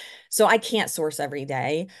day. So I can't source every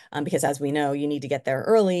day, because as we know, you need to get there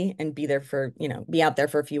early and be there for, be out there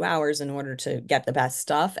for a few hours in order to get the best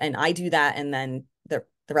stuff. And I do that. And then the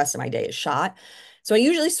rest of my day is shot. So I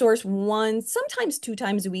usually source one, sometimes two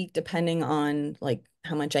times a week, depending on like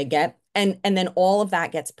how much I get. And then all of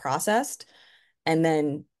that gets processed. And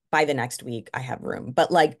then by the next week I have room.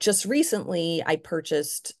 But like just recently I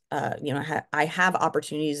purchased, I have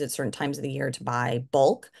opportunities at certain times of the year to buy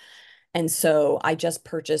bulk. And so I just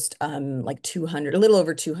purchased like 200, a little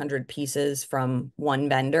over 200 pieces from one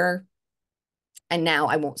vendor. And now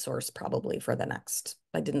I won't source probably for the next,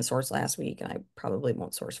 I didn't source last week and I probably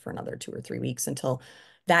won't source for another 2 or 3 weeks until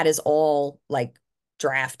that is all like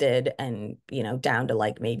drafted and, down to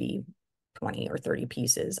like maybe 20 or 30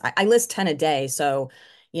 pieces. I list 10 a day. So,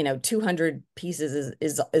 200 pieces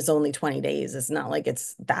is only 20 days. It's not like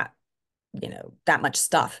it's that much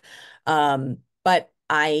stuff. But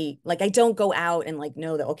I don't go out and like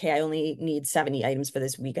know that, okay, I only need 70 items for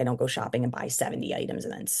this week. I don't go shopping and buy 70 items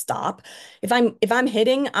and then stop. If I'm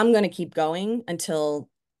hitting, I'm going to keep going until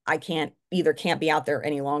I can't be out there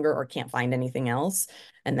any longer or can't find anything else.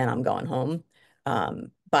 And then I'm going home.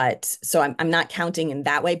 But so I'm not counting in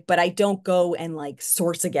that way, but I don't go and like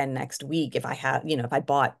source again next week if I have, if I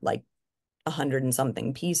bought like 100 and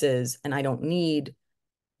something pieces and I don't need,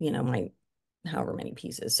 my however many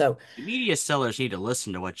pieces. So The media sellers need to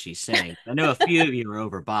listen to what she's saying. I know a few of you are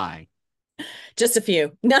overbuying. just a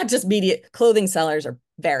few, not just media. Clothing sellers are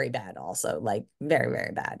very bad also, like very,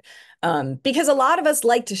 very bad. Because a lot of us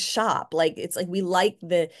like to shop. Like it's like we like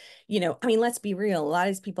I mean, let's be real. A lot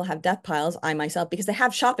of these people have death piles, I myself, because they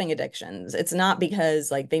have shopping addictions. It's not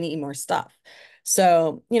because like they need more stuff.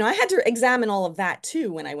 So, I had to examine all of that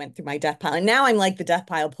too when I went through my death pile. And now I'm like the death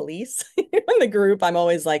pile police in the group. I'm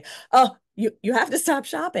always like, oh, you have to stop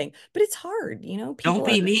shopping. But it's hard, Don't people are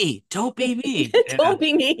be me. Don't be me. Yeah. don't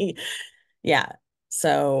be me. Yeah.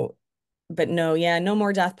 So, but no, yeah, no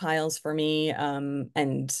more death piles for me.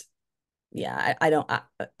 And yeah, I don't,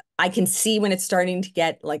 I can see when it's starting to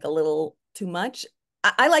get like a little too much.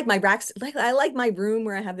 I like my racks, like I like my room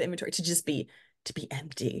where I have the inventory to be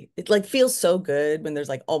empty. It like feels so good when there's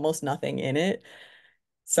like almost nothing in it.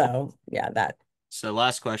 So yeah, that. So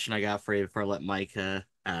last question I got for you before I let Mike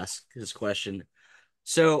ask his question.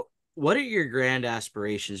 So what are your grand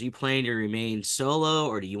aspirations? You plan to remain solo,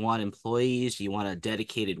 or do you want employees? Do you want a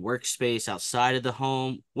dedicated workspace outside of the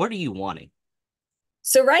home? What are you wanting?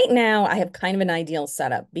 So right now I have kind of an ideal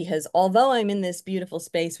setup because although I'm in this beautiful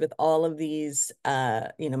space with all of these,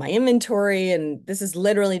 my inventory, and this is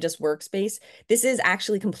literally just workspace, this is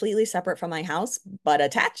actually completely separate from my house, but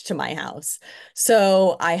attached to my house.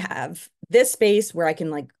 So I have this space where I can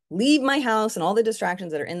like leave my house and all the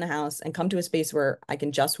distractions that are in the house and come to a space where I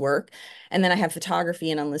can just work. And then I have photography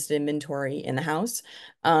and unlisted inventory in the house.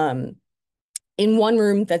 In one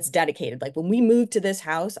room that's dedicated. Like when we moved to this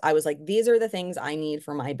house, I was like, these are the things I need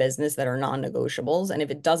for my business that are non-negotiables. And if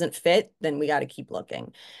it doesn't fit, then we got to keep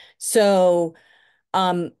looking. So,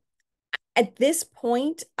 um, at this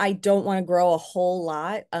point, I don't want to grow a whole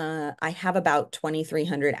lot. I have about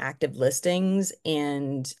 2,300 active listings,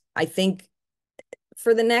 and I think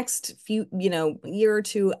for the next few, year or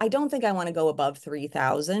two, I don't think I want to go above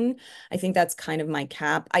 3,000. I think that's kind of my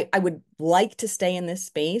cap. I would like to stay in this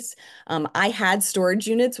space. I had storage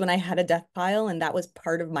units when I had a death pile, and that was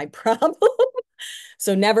part of my problem.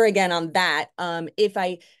 So never again on that. If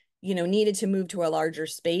I, needed to move to a larger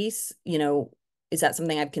space, is that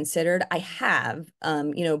something I've considered? I have.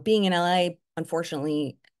 Being in LA,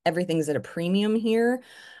 unfortunately, everything's at a premium here.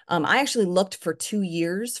 I actually looked for 2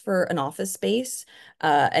 years for an office space.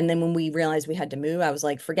 And then when we realized we had to move, I was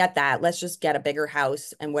like, forget that. Let's just get a bigger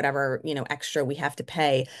house and whatever, extra we have to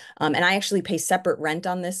pay. And I actually pay separate rent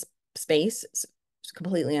on this space. It's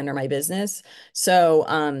completely under my business.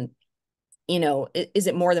 So, is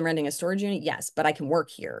it more than renting a storage unit? Yes, but I can work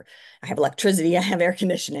here. I have electricity, I have air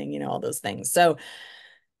conditioning, all those things. So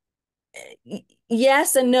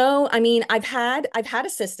yes and no. I mean, I've had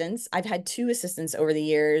assistants. I've had two assistants over the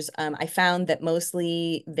years. I found that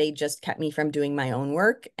mostly they just kept me from doing my own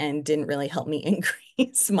work and didn't really help me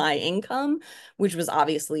increase my income, which was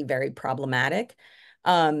obviously very problematic.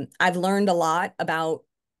 I've learned a lot about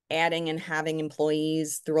adding and having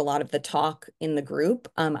employees through a lot of the talk in the group.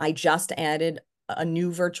 I just added a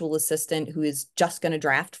new virtual assistant who is just going to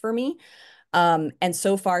draft for me. And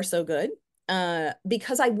so far, so good.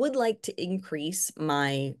 Because I would like to increase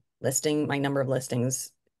my number of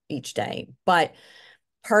listings each day. But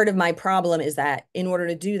part of my problem is that in order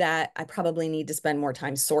to do that, I probably need to spend more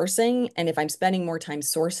time sourcing. And if I'm spending more time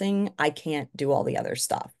sourcing, I can't do all the other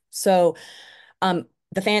stuff. So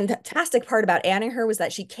the fantastic part about adding her was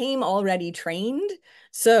that she came already trained.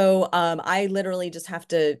 So I literally just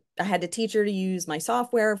I had to teach her to use my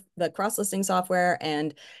software, the cross-listing software,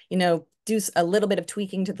 and, do a little bit of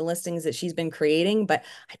tweaking to the listings that she's been creating. But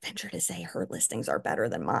I venture to say her listings are better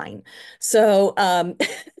than mine. So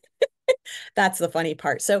that's the funny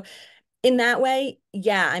part. So in that way,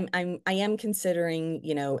 yeah, I am considering,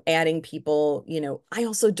 adding people. I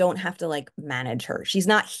also don't have to like manage her. She's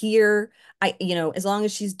not here. As long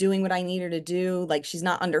as she's doing what I need her to do, like she's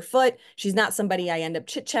not underfoot. She's not somebody I end up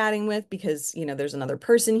chit-chatting with because, there's another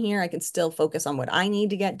person here. I can still focus on what I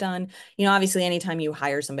need to get done. Obviously anytime you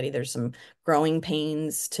hire somebody, there's some growing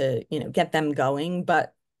pains to, get them going,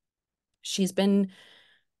 but she's been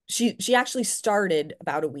she actually started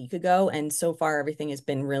about a week ago, and so far everything has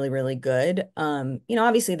been really, really good.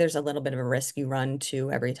 Obviously there's a little bit of a risk you run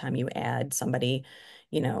too every time you add somebody.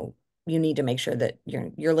 You need to make sure that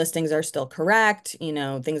your listings are still correct,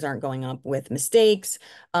 things aren't going up with mistakes.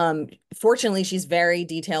 Fortunately, she's very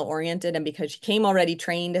detail oriented, and because she came already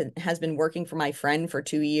trained and has been working for my friend for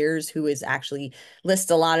 2 years, who is actually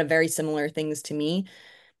lists a lot of very similar things to me,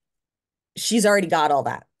 she's already got all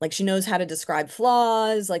that. Like she knows how to describe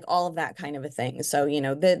flaws, like all of that kind of a thing. So,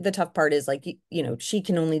 the tough part is like, she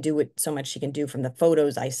can only do what so much she can do from the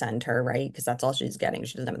photos I send her, right? Because that's all she's getting.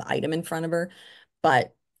 She doesn't have the item in front of her.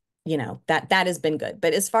 But, that has been good.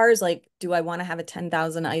 But as far as like, do I want to have a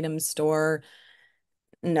 10,000 item store?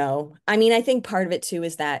 No. I mean, I think part of it too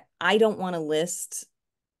is that I don't want to list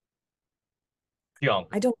Young.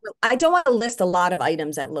 I don't want to list a lot of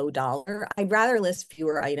items at low dollar. I'd rather list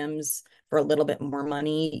fewer items for a little bit more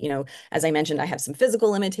money. As I mentioned, I have some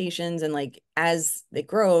physical limitations, and like as it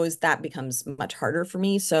grows, that becomes much harder for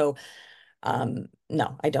me. So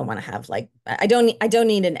no, I don't want to have like I don't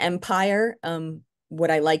need an empire.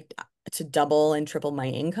 Would I like to double and triple my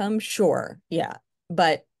income? Sure. Yeah.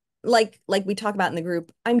 But like we talk about in the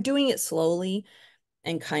group, I'm doing it slowly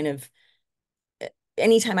and kind of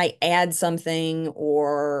anytime I add something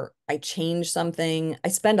or I change something, I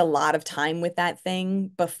spend a lot of time with that thing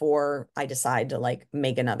before I decide to like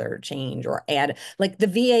make another change or add. Like the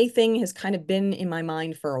VA thing has kind of been in my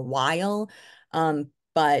mind for a while.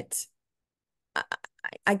 But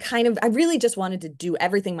I really just wanted to do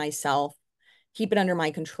everything myself, keep it under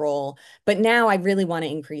my control. But now I really want to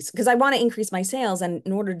increase because I want to increase my sales. And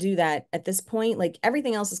in order to do that at this point, like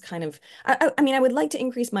everything else is kind of, I mean, I would like to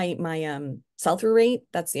increase my sell-through rate.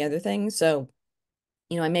 That's the other thing. So,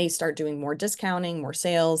 I may start doing more discounting, more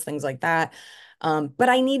sales, things like that. But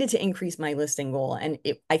I needed to increase my listing goal. And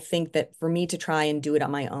I think that for me to try and do it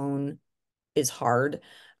on my own is hard.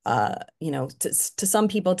 To some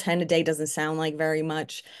people, 10 a day doesn't sound like very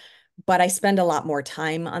much, but I spend a lot more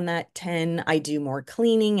time on that 10. I do more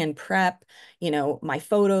cleaning and prep, my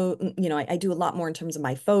photo, I do a lot more in terms of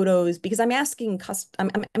my photos because I'm asking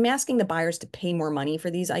the buyers to pay more money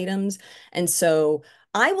for these items. And so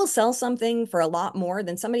I will sell something for a lot more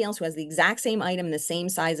than somebody else who has the exact same item, the same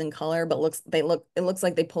size and color, but it looks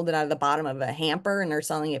like they pulled it out of the bottom of a hamper and they're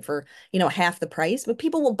selling it for, half the price. But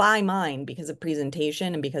people will buy mine because of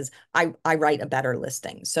presentation and because I write a better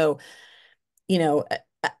listing. So, you know,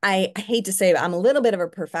 I hate to say it, but I'm a little bit of a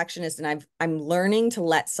perfectionist and I'm learning to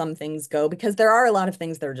let some things go because there are a lot of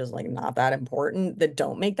things that are just like not that important that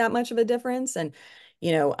don't make that much of a difference. And,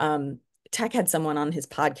 you know, Tech had someone on his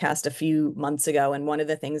podcast a few months ago, and one of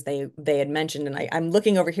the things they had mentioned, and I'm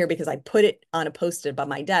looking over here because I put it on a post-it by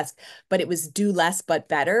my desk, but it was do less but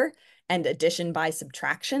better and addition by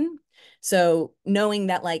subtraction. So knowing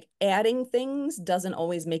that like adding things doesn't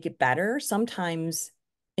always make it better. Sometimes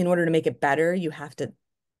in order to make it better, you have to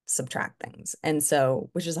subtract things. And so,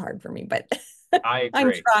 which is hard for me, but I I'm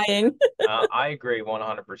agree. trying. I agree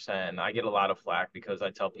 100%. I get a lot of flack because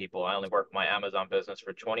I tell people I only work my Amazon business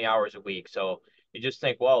for 20 hours a week. So you just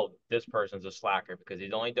think, well, this person's a slacker because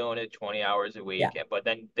he's only doing it 20 hours a Yeah. week. But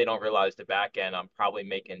then they don't realize the back end, I'm probably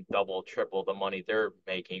making double, triple the money they're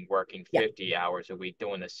making working Yeah. 50 hours a week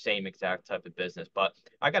doing the same exact type of business. But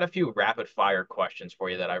I got a few rapid fire questions for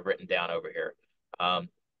you that I've written down over here. Um,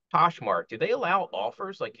 Poshmark, do they allow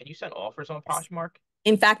offers? Like, can you send offers on Poshmark?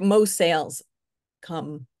 In fact, most sales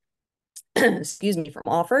come, excuse me, from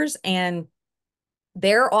offers, and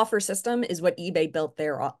their offer system is what eBay built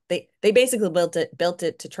they basically built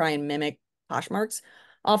it to try and mimic Poshmark's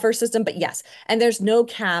offer system. But yes, and there's no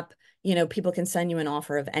cap. People can send you an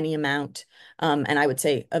offer of any amount. And I would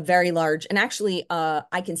say a very large, and actually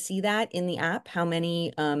I can see that in the app, how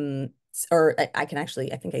many or I can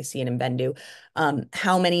actually, I think I see it in Bendu,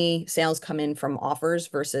 how many sales come in from offers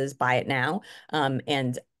versus buy it now.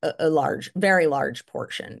 And a large, very large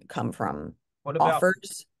portion come from What about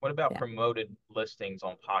offers. what about Yeah. promoted listings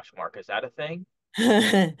on Poshmark? Is that a thing?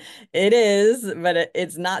 It is, but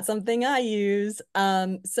it's not something I use.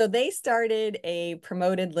 So they started a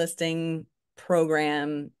promoted listing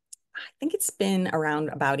program. I think it's been around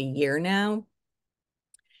about a year now,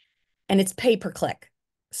 and it's pay per click.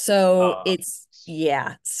 So Uh, it's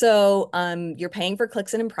yeah. So you're paying for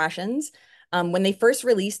clicks and impressions. When they first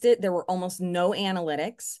released it, there were almost no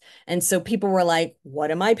analytics. And so people were like, what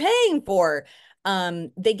am I paying for?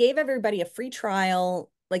 They gave everybody a free trial.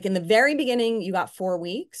 Like in the very beginning, you got 4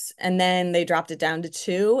 weeks, and then they dropped it down to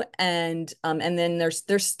two. And then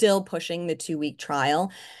they're still pushing the 2 week trial.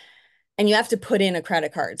 And you have to put in a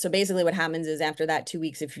credit card. So basically what happens is after that 2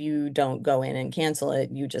 weeks, if you don't go in and cancel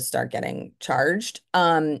it, you just start getting charged.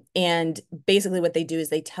 And basically what they do is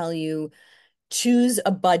they tell you choose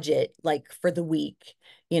a budget like for the week.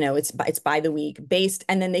 It's by the week based,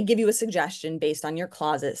 and then they give you a suggestion based on your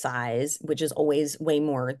closet size, which is always way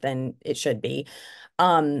more than it should be.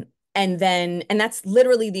 Um, and that's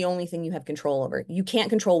literally the only thing you have control over. You can't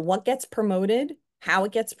control what gets promoted, how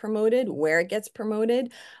it gets promoted, where it gets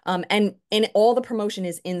promoted. And all the promotion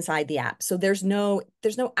is inside the app. So there's no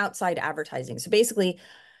outside advertising. So basically,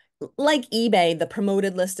 like eBay, the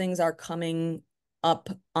promoted listings are coming up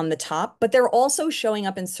on the top, but they're also showing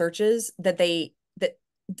up in searches that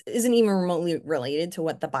isn't even remotely related to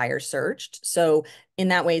what the buyer searched. So in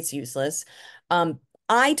that way, it's useless. Um,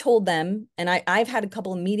 I told them, and I've had a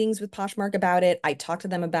couple of meetings with Poshmark about it. I talked to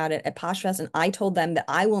them about it at Poshfest, and I told them that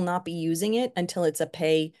I will not be using it until it's a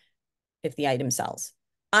pay if the item sells.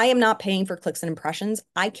 I am not paying for clicks and impressions.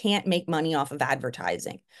 I can't make money off of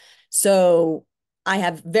advertising. So I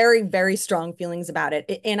have very, very strong feelings about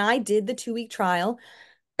it. And I did the 2 week trial.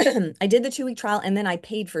 I did the 2 week trial, and then I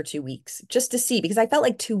paid for 2 weeks just to see, because I felt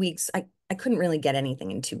like 2 weeks, I couldn't really get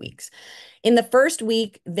anything in 2 weeks. In the first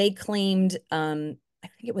week, they claimed I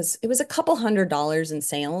think it was a couple $100 in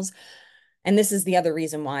sales. And this is the other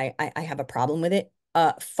reason why I have a problem with it.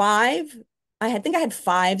 I think I had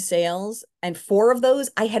 5 sales, and 4 of those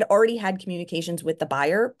I had already had communications with the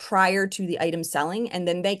buyer prior to the item selling, and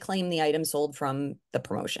then they claimed the item sold from the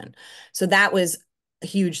promotion. So that was a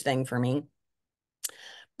huge thing for me.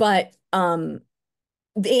 But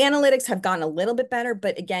the analytics have gotten a little bit better,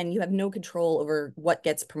 but again, you have no control over what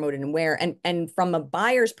gets promoted and where. And from a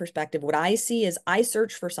buyer's perspective, what I see is I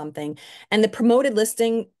search for something, and the promoted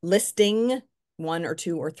listing, one or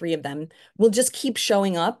two or three of them, will just keep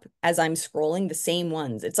showing up as I'm scrolling, the same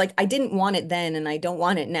ones. It's like I didn't want it then, and I don't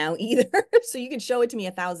want it now either. So you can show it to me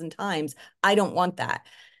 1,000 times. I don't want that.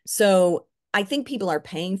 So I think people are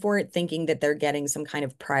paying for it thinking that they're getting some kind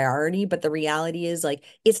of priority, but the reality is like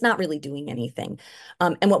it's not really doing anything.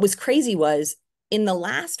 And what was crazy was in the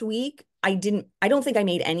last week, I don't think I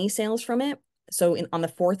made any sales from it. So on the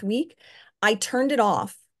fourth week, I turned it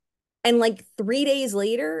off. And like 3 days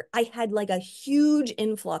later, I had like a huge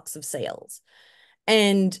influx of sales.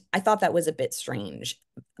 And I thought that was a bit strange.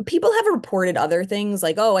 People have reported other things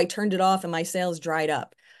like, oh, I turned it off and my sales dried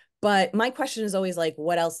up. But my question is always like,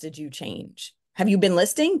 what else did you change? Have you been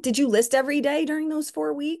listing? Did you list every day during those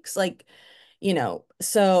 4 weeks?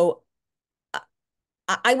 So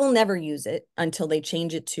I will never use it until they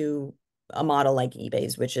change it to a model like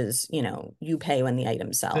eBay's, which is, you pay when the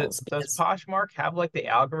item sells. Does Because Poshmark have like the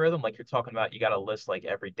algorithm like you're talking about? You got to list like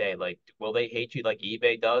every day. Like, will they hate you like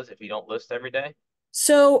eBay does if you don't list every day?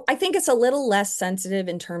 so I think it's a little less sensitive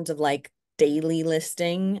in terms of like daily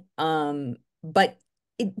listing. But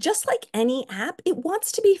just like any app, it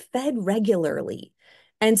wants to be fed regularly.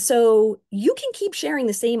 And so you can keep sharing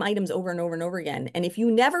the same items over and over and over again. And if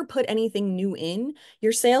you never put anything new in,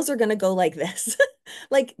 your sales are going to go like this.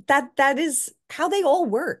 Like that is how they all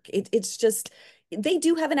work. It's just they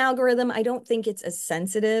do have an algorithm. I don't think it's as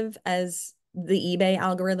sensitive as the eBay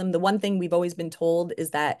algorithm. The one thing we've always been told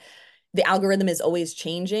is that the algorithm is always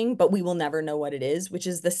changing, but we will never know what it is, which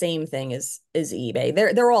is the same thing as eBay.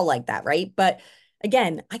 They're all like that, right? But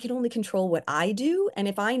again, I can only control what I do. And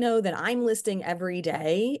if I know that I'm listing every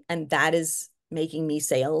day and that is making me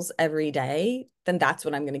sales every day, then that's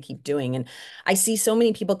what I'm going to keep doing. And I see so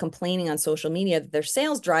many people complaining on social media that their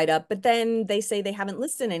sales dried up, but then they say they haven't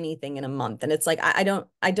listed anything in a month. And it's like, I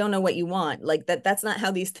don't know what you want. Like that's not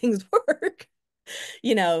how these things work,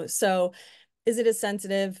 So is it as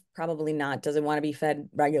sensitive? Probably not. Does it want to be fed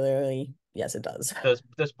regularly? Yes, it does.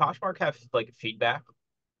 Does Poshmark have like feedback?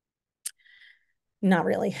 Not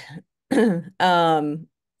really. Um,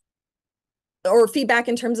 or feedback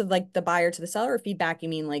in terms of like the buyer to the seller, or feedback, you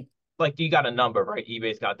mean like Like you got a number, right?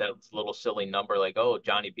 eBay's got that little silly number, like, oh,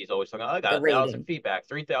 Johnny B's always talking, oh, I got the 1,000 rating? feedback,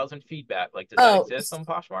 3,000 feedback. Like, does that Oh, exist on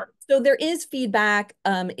Poshmark? so there is feedback.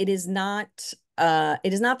 It is not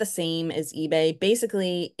the same as eBay.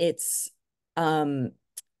 Basically, it's um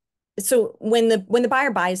so when the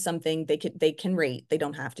buyer buys something, they can rate. They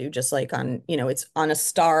don't have to, just like on, it's on a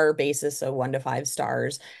star basis, so 1 to 5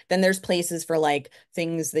 stars. Then there's places for like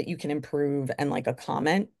things that you can improve and like a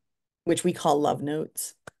comment, which we call love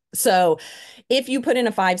notes. So if you put in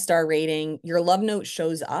a 5 star rating, your love note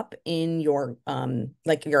shows up in your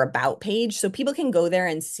like your about page. So people can go there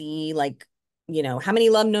and see like, how many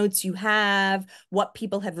love notes you have, what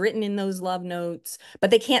people have written in those love notes, but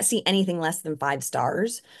they can't see anything less than 5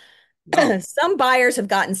 stars. Oh, Some buyers have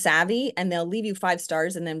gotten savvy and they'll leave you 5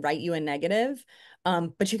 stars and then write you a negative.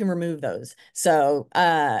 But you can remove those. So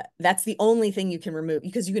that's the only thing you can remove,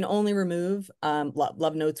 because you can only remove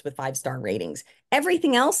love notes with 5 star ratings.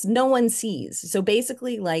 Everything else, no one sees. So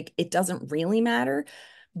basically, like, it doesn't really matter.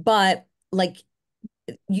 But like,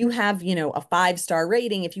 you have, a 5 star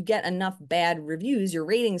rating. If you get enough bad reviews, your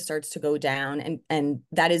rating starts to go down, and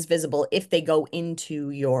that is visible if they go into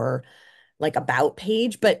your like about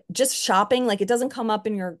page. But just shopping, like, it doesn't come up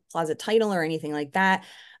in your closet title or anything like that.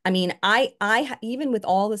 I mean, even with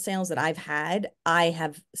all the sales that I've had, I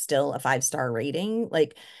have still a 5 star rating.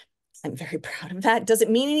 Like, I'm very proud of that. Does it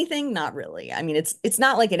mean anything? Not really. I mean, it's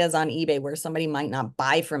not like it is on eBay where somebody might not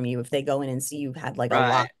buy from you if they go in and see you've had like a lot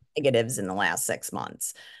right. of negatives in the last 6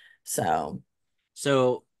 months. So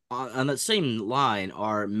So on that same line,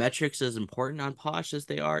 are metrics as important on Posh as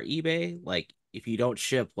they are eBay? Like, if you don't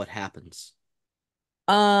ship, what happens?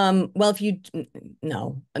 Well, if you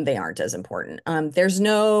no, they aren't as important. There's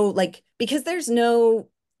no like, because there's no,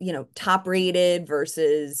 top rated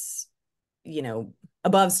versus, you know,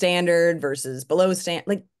 above standard versus below stand.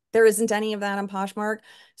 Like, there isn't any of that on Poshmark.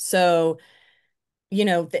 So, you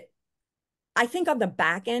know, th I think on the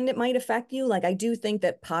back end it might affect you. Like, I do think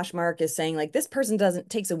that Poshmark is saying like, this person doesn't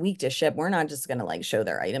takes a week to ship. We're not just gonna like show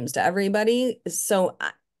their items to everybody. So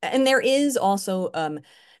and there is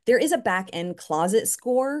a back end closet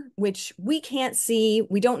score, which we can't see.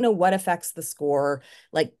 We don't know what affects the score.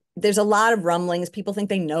 Like, there's a lot of rumblings. People think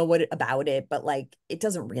they know what about it, but like, it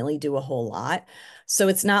doesn't really do a whole lot. So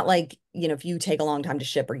it's not like, if you take a long time to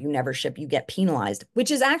ship or you never ship, you get penalized, which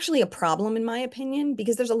is actually a problem in my opinion,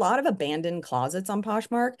 because there's a lot of abandoned closets on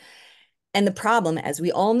Poshmark. And the problem, as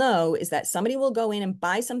we all know, is that somebody will go in and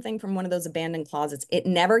buy something from one of those abandoned closets. It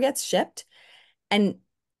never gets shipped. And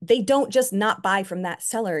they don't just not buy from that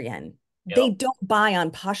seller again. They Yep. don't buy on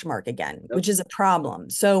Poshmark again, Nope. which is a problem.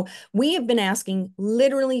 So we have been asking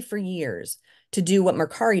literally for years to do what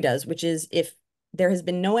Mercari does, which is, if there has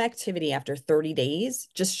been no activity after 30 days,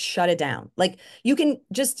 just shut it down. Like, you can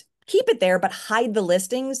just keep it there, but hide the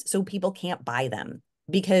listings so people can't buy them,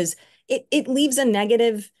 because it leaves a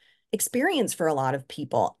negative experience for a lot of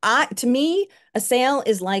people. To me, a sale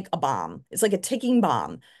is like a bomb. It's like a ticking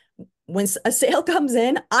bomb. When a sale comes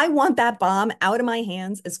in, I want that bomb out of my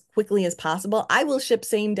hands as quickly as possible. I will ship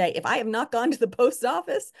same day. If I have not gone to the post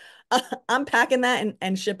office, I'm packing that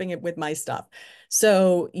and shipping it with my stuff.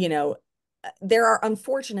 So, there are,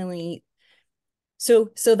 unfortunately, so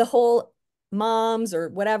the whole moms or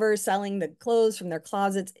whatever selling the clothes from their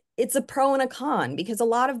closets, it's a pro and a con, because a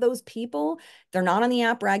lot of those people, they're not on the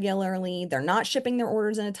app regularly, they're not shipping their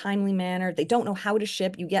orders in a timely manner, they don't know how to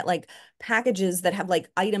ship. You get like packages that have like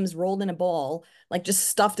items rolled in a ball, like just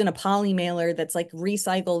stuffed in a poly mailer that's like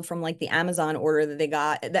recycled from like the Amazon order that they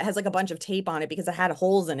got, that has like a bunch of tape on it because it had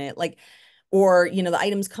holes in it. Like, or, the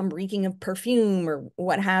items come reeking of perfume or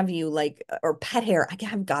what have you, like, or pet hair. I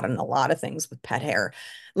have gotten a lot of things with pet hair.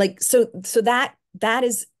 Like, so that that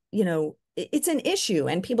is, it's an issue.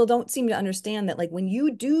 And people don't seem to understand that, like, when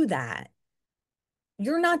you do that,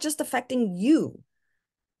 you're not just affecting you,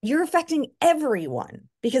 you're affecting everyone,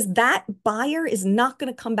 because that buyer is not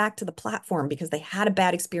going to come back to the platform because they had a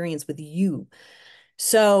bad experience with you.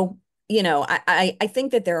 So, I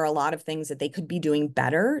think that there are a lot of things that they could be doing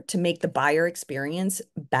better to make the buyer experience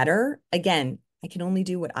better. Again, I can only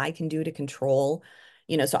do what I can do to control,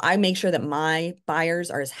 so I make sure that my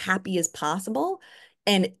buyers are as happy as possible.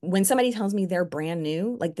 And when somebody tells me they're brand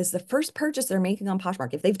new, like this is the first purchase they're making on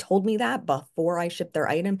Poshmark, if they've told me that before I ship their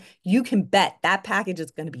item, you can bet that package is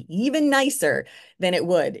going to be even nicer than it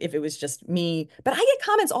would if it was just me. But I get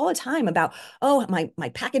comments all the time about, oh, my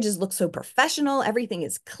packages look so professional, everything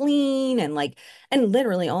is clean, and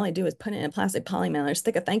literally all I do is put it in a plastic poly mailer,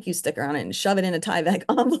 stick a thank you sticker on it, and shove it in a Tyvek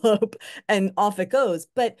envelope, and off it goes.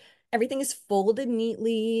 But everything is folded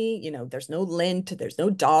neatly. There's no lint, there's no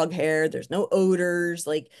dog hair, there's no odors.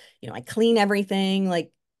 I clean everything.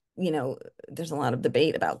 You know, there's a lot of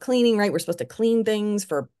debate about cleaning, right? We're supposed to clean things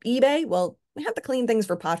for eBay. Well, we have to clean things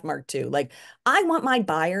for Poshmark too. Like, I want my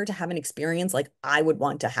buyer to have an experience like I would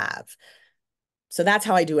want to have. So that's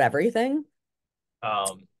how I do everything.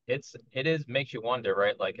 It is makes you wonder,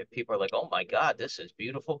 right? Like if people are like, "Oh my God, this is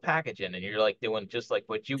beautiful packaging," and you're like doing just like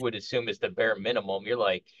what you would assume is the bare minimum. You're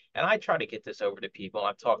like, and I try to get this over to people.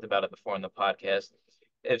 I've talked about it before in the podcast.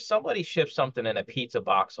 If somebody ships something in a pizza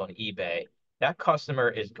box on eBay, that customer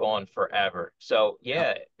is gone forever. So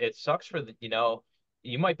Yep. yeah, it sucks for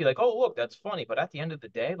you might be like, "Oh, look, that's funny," but at the end of the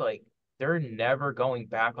day, like they're never going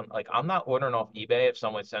back on. Like I'm not ordering off eBay if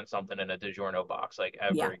someone sends something in a DiGiorno box like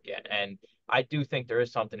ever Yeah. again. And I do think there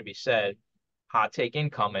is something to be said. Hot take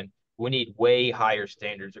incoming. We need way higher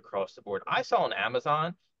standards across the board. I saw on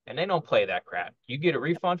Amazon, and they don't play that crap. You get a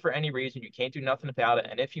refund for any reason. You can't do nothing about it.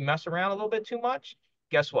 And if you mess around a little bit too much,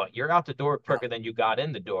 guess what? You're out the door quicker than you got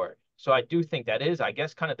in the door. So I do think that is, I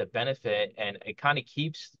guess, kind of the benefit, and it kind of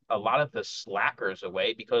keeps a lot of the slackers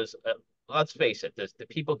away because let's face it, the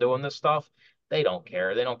people doing this stuff, they don't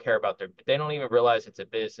care. They don't care about they don't even realize it's a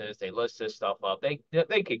business. They list this stuff up. They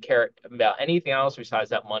could care about anything else besides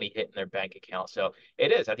that money hitting their bank account. So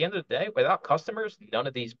it is, at the end of the day, without customers, none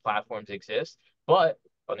of these platforms exist. But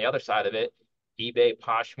on the other side of it, eBay,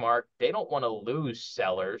 Poshmark, they don't want to lose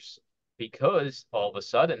sellers because all of a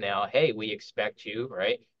sudden now, hey, we expect you,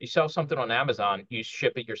 right? You sell something on Amazon, you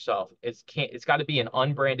ship it yourself. It's got to be an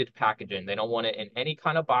unbranded packaging. They don't want it in any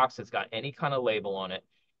kind of box that's got any kind of label on it.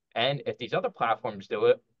 And if these other platforms do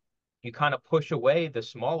it, you kind of push away the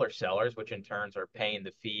smaller sellers, which in turns are paying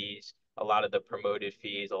the fees, a lot of the promoted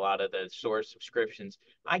fees, a lot of the source subscriptions.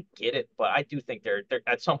 I get it, but I do think there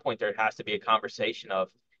at some point there has to be a conversation of,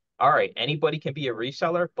 all right, anybody can be a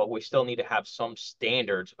reseller, but we still need to have some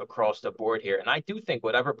standards across the board here. And I do think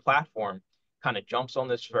whatever platform kind of jumps on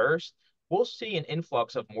this first, we'll see an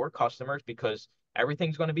influx of more customers because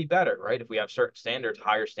everything's going to be better, right? If we have certain standards,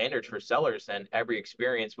 higher standards for sellers, then every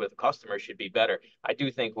experience with customers should be better. I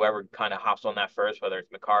do think whoever kind of hops on that first, whether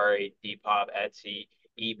it's Mercari, Depop, Etsy,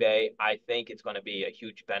 eBay, I think it's going to be a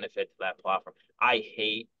huge benefit to that platform. I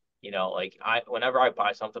hate, like whenever I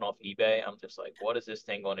buy something off eBay, I'm just like, what is this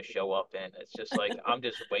thing going to show up in? It's just like I'm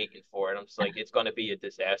just waiting for it. I'm just like, it's going to be a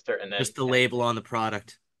disaster, and then Just the label on the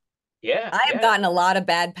product. yeah, I have yeah, gotten a lot of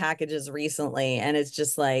bad packages recently, and it's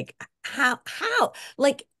just like,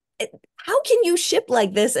 like, how can you ship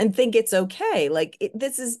like this and think it's okay? Like,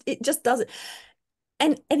 it just doesn't.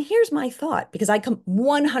 And here's my thought, because I come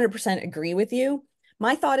 100% agree with you.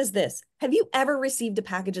 My thought is this: have you ever received a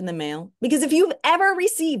package in the mail? Because if you've ever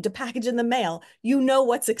received a package in the mail, you know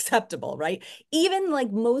what's acceptable, right? Even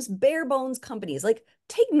like most bare bones companies, like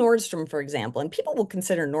take Nordstrom, for example, and people will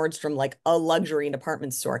consider Nordstrom like a luxury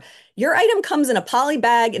department store. Your item comes in a poly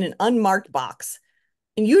bag in an unmarked box.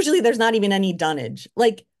 And usually there's not even any dunnage.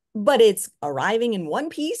 Like, but it's arriving in one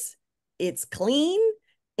piece, it's clean,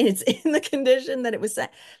 and it's in the condition that it was sent.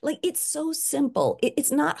 Like, it's so simple.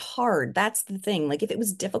 It's not hard. That's the thing. Like, if it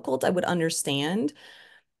was difficult, I would understand,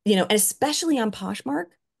 and especially on Poshmark,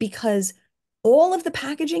 because all of the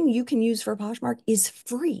packaging you can use for Poshmark is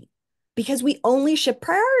free because we only ship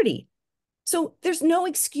priority. So there's no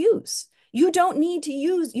excuse. You don't need to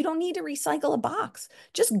recycle a box.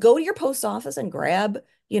 Just go to your post office and grab,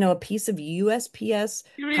 a piece of USPS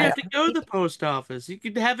You don't even have to go to priority. the post office. You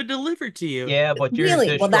could have it delivered to you. yeah. But you're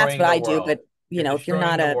Really, well, that's destroying what the I do. world. But, You're if you're destroying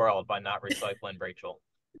not the a world by not recycling, Rachel.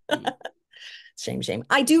 Mm. shame.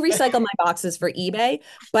 I do recycle my boxes for eBay,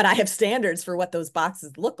 but I have standards for what those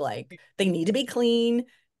boxes look like. They need to be clean.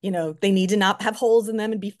 They need to not have holes in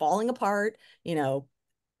them and be falling apart. You know,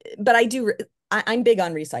 but I do, I'm big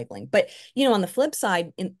on recycling. But, you know, on the flip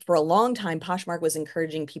side, for a long time, Poshmark was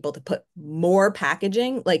encouraging people to put more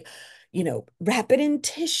packaging, like, you know, wrap it in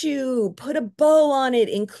tissue, put a bow on it,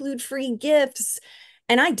 include free gifts.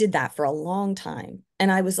 And I did that for a long time.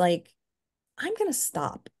 And I was like, I'm going to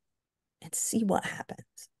stop and see what happens.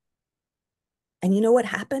 And you know what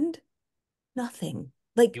happened? Nothing.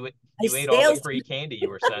 Like, my You ate all the sales free candy you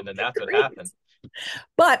were sending. That's what happened.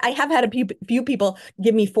 But I have had a few people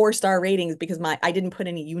give me 4-star ratings because I didn't put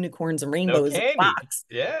any unicorns and No rainbows in the candy. box.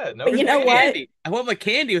 Yeah, no But Where's you my know candy. what? candy? I want my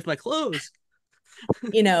candy with my clothes.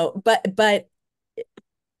 You know, but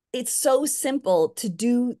it's so simple to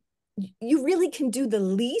do. You really can do the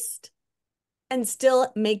least and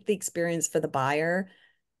still make the experience for the buyer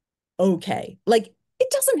okay. Like it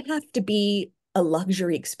doesn't have to be a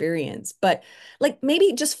luxury experience, but like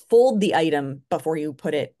maybe just fold the item before you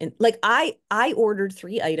put it in. Like I ordered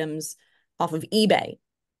 3 items off of eBay.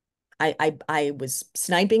 I was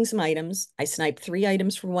sniping some items. I sniped 3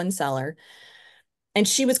 items from one seller. And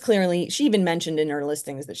she even mentioned in her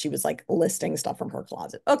listings that she was like listing stuff from her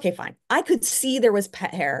closet. Okay, fine. I could see there was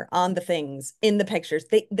pet hair on the things in the pictures.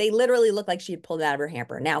 They literally looked like she had pulled it out of her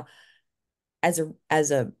hamper. Now, as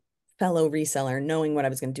a fellow reseller, knowing what I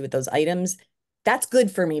was going to do with those items, that's good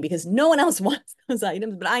for me because no one else wants those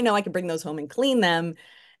items, but I know I can bring those home and clean them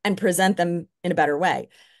and present them in a better way.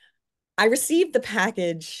 I received the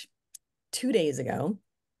package 2 days ago.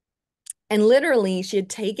 And literally, she had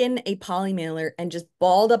taken a poly mailer and just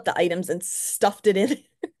balled up the items and stuffed it in.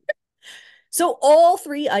 So all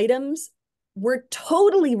 3 items were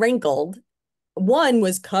totally wrinkled. One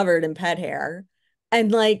was covered in pet hair. And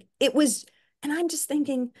like it was, and I'm just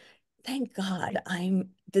thinking, thank God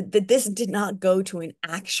that this did not go to an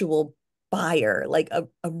actual buyer, like a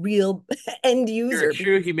real end You're a user.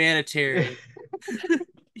 true humanitarian.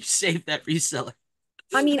 You saved that reseller.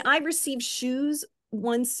 I mean, I received shoes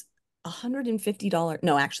once, $150.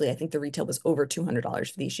 No, actually, I think the retail was over $200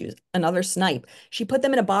 for these shoes. Another snipe. She put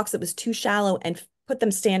them in a box that was too shallow and put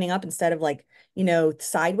them standing up instead of like, you know,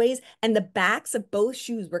 sideways. And the backs of both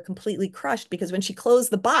shoes were completely crushed because when she closed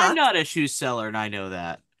the I'm box, not a shoe seller, and I know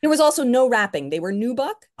that. there was also no wrapping. They were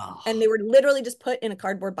nubuck and they Oh, were literally just put in a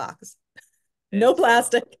cardboard box. No It's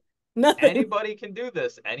plastic, nothing. anybody can do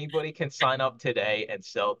this. Anybody can sign up today and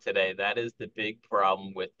sell today. That is the big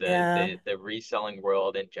problem with Yeah. the reselling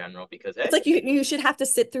world in general because It's hey, like you should have to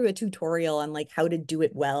sit through a tutorial on like how to do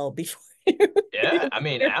it well before yeah, I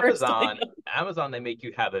mean, your first time. Amazon, they make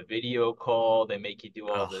you have a video call, they make you do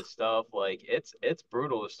all oh. this stuff. Like it's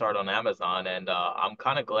brutal to start on Amazon, and I'm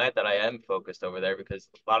kind of glad that I am focused over there because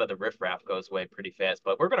a lot of the riffraff goes away pretty fast.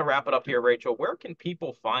 But we're gonna wrap it up here, Rachel. Where can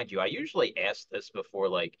people find you? I usually ask this before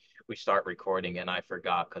like we start recording, and I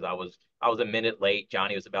forgot because I was a minute late.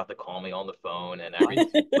 Johnny was about to call me on the phone, and every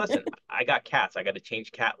listen, I got cats. I got to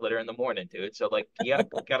change cat litter in the morning, dude. So like, yeah,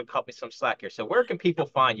 gotta cut me some slack here. So where can people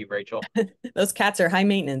find you, Rachel? Those cats are high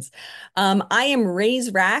maintenance. I am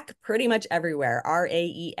Raesrack pretty much everywhere.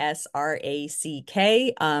 Raesrack,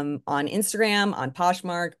 on Instagram, on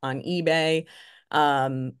Poshmark, on eBay.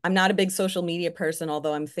 I'm not a big social media person,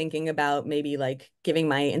 although I'm thinking about maybe like giving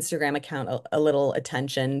my Instagram account a little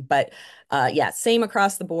attention. But yeah, same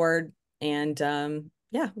across the board. And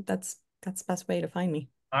yeah, that's the best way to find me.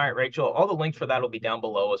 All right, Rachel. All the links for that will be down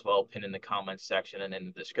below as well, pinned in the comments section and in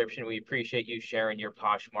the description. We appreciate you sharing your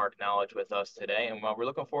Poshmark knowledge with us today, and we're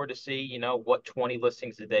looking forward to see, you know, what 20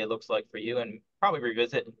 listings a day looks like for you, and probably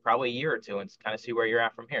revisit in probably a year or two and kind of see where you're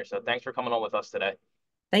at from here. So thanks for coming on with us today.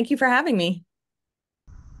 Thank you for having me.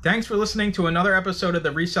 Thanks for listening to another episode of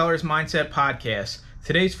the Resellers Mindset Podcast.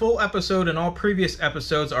 Today's full episode and all previous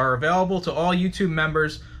episodes are available to all YouTube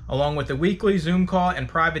members, along with the weekly Zoom call and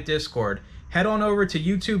private Discord. Head on over to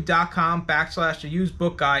youtube.com/the used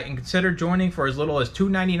book guy and consider joining for as little as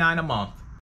 $2.99 a month.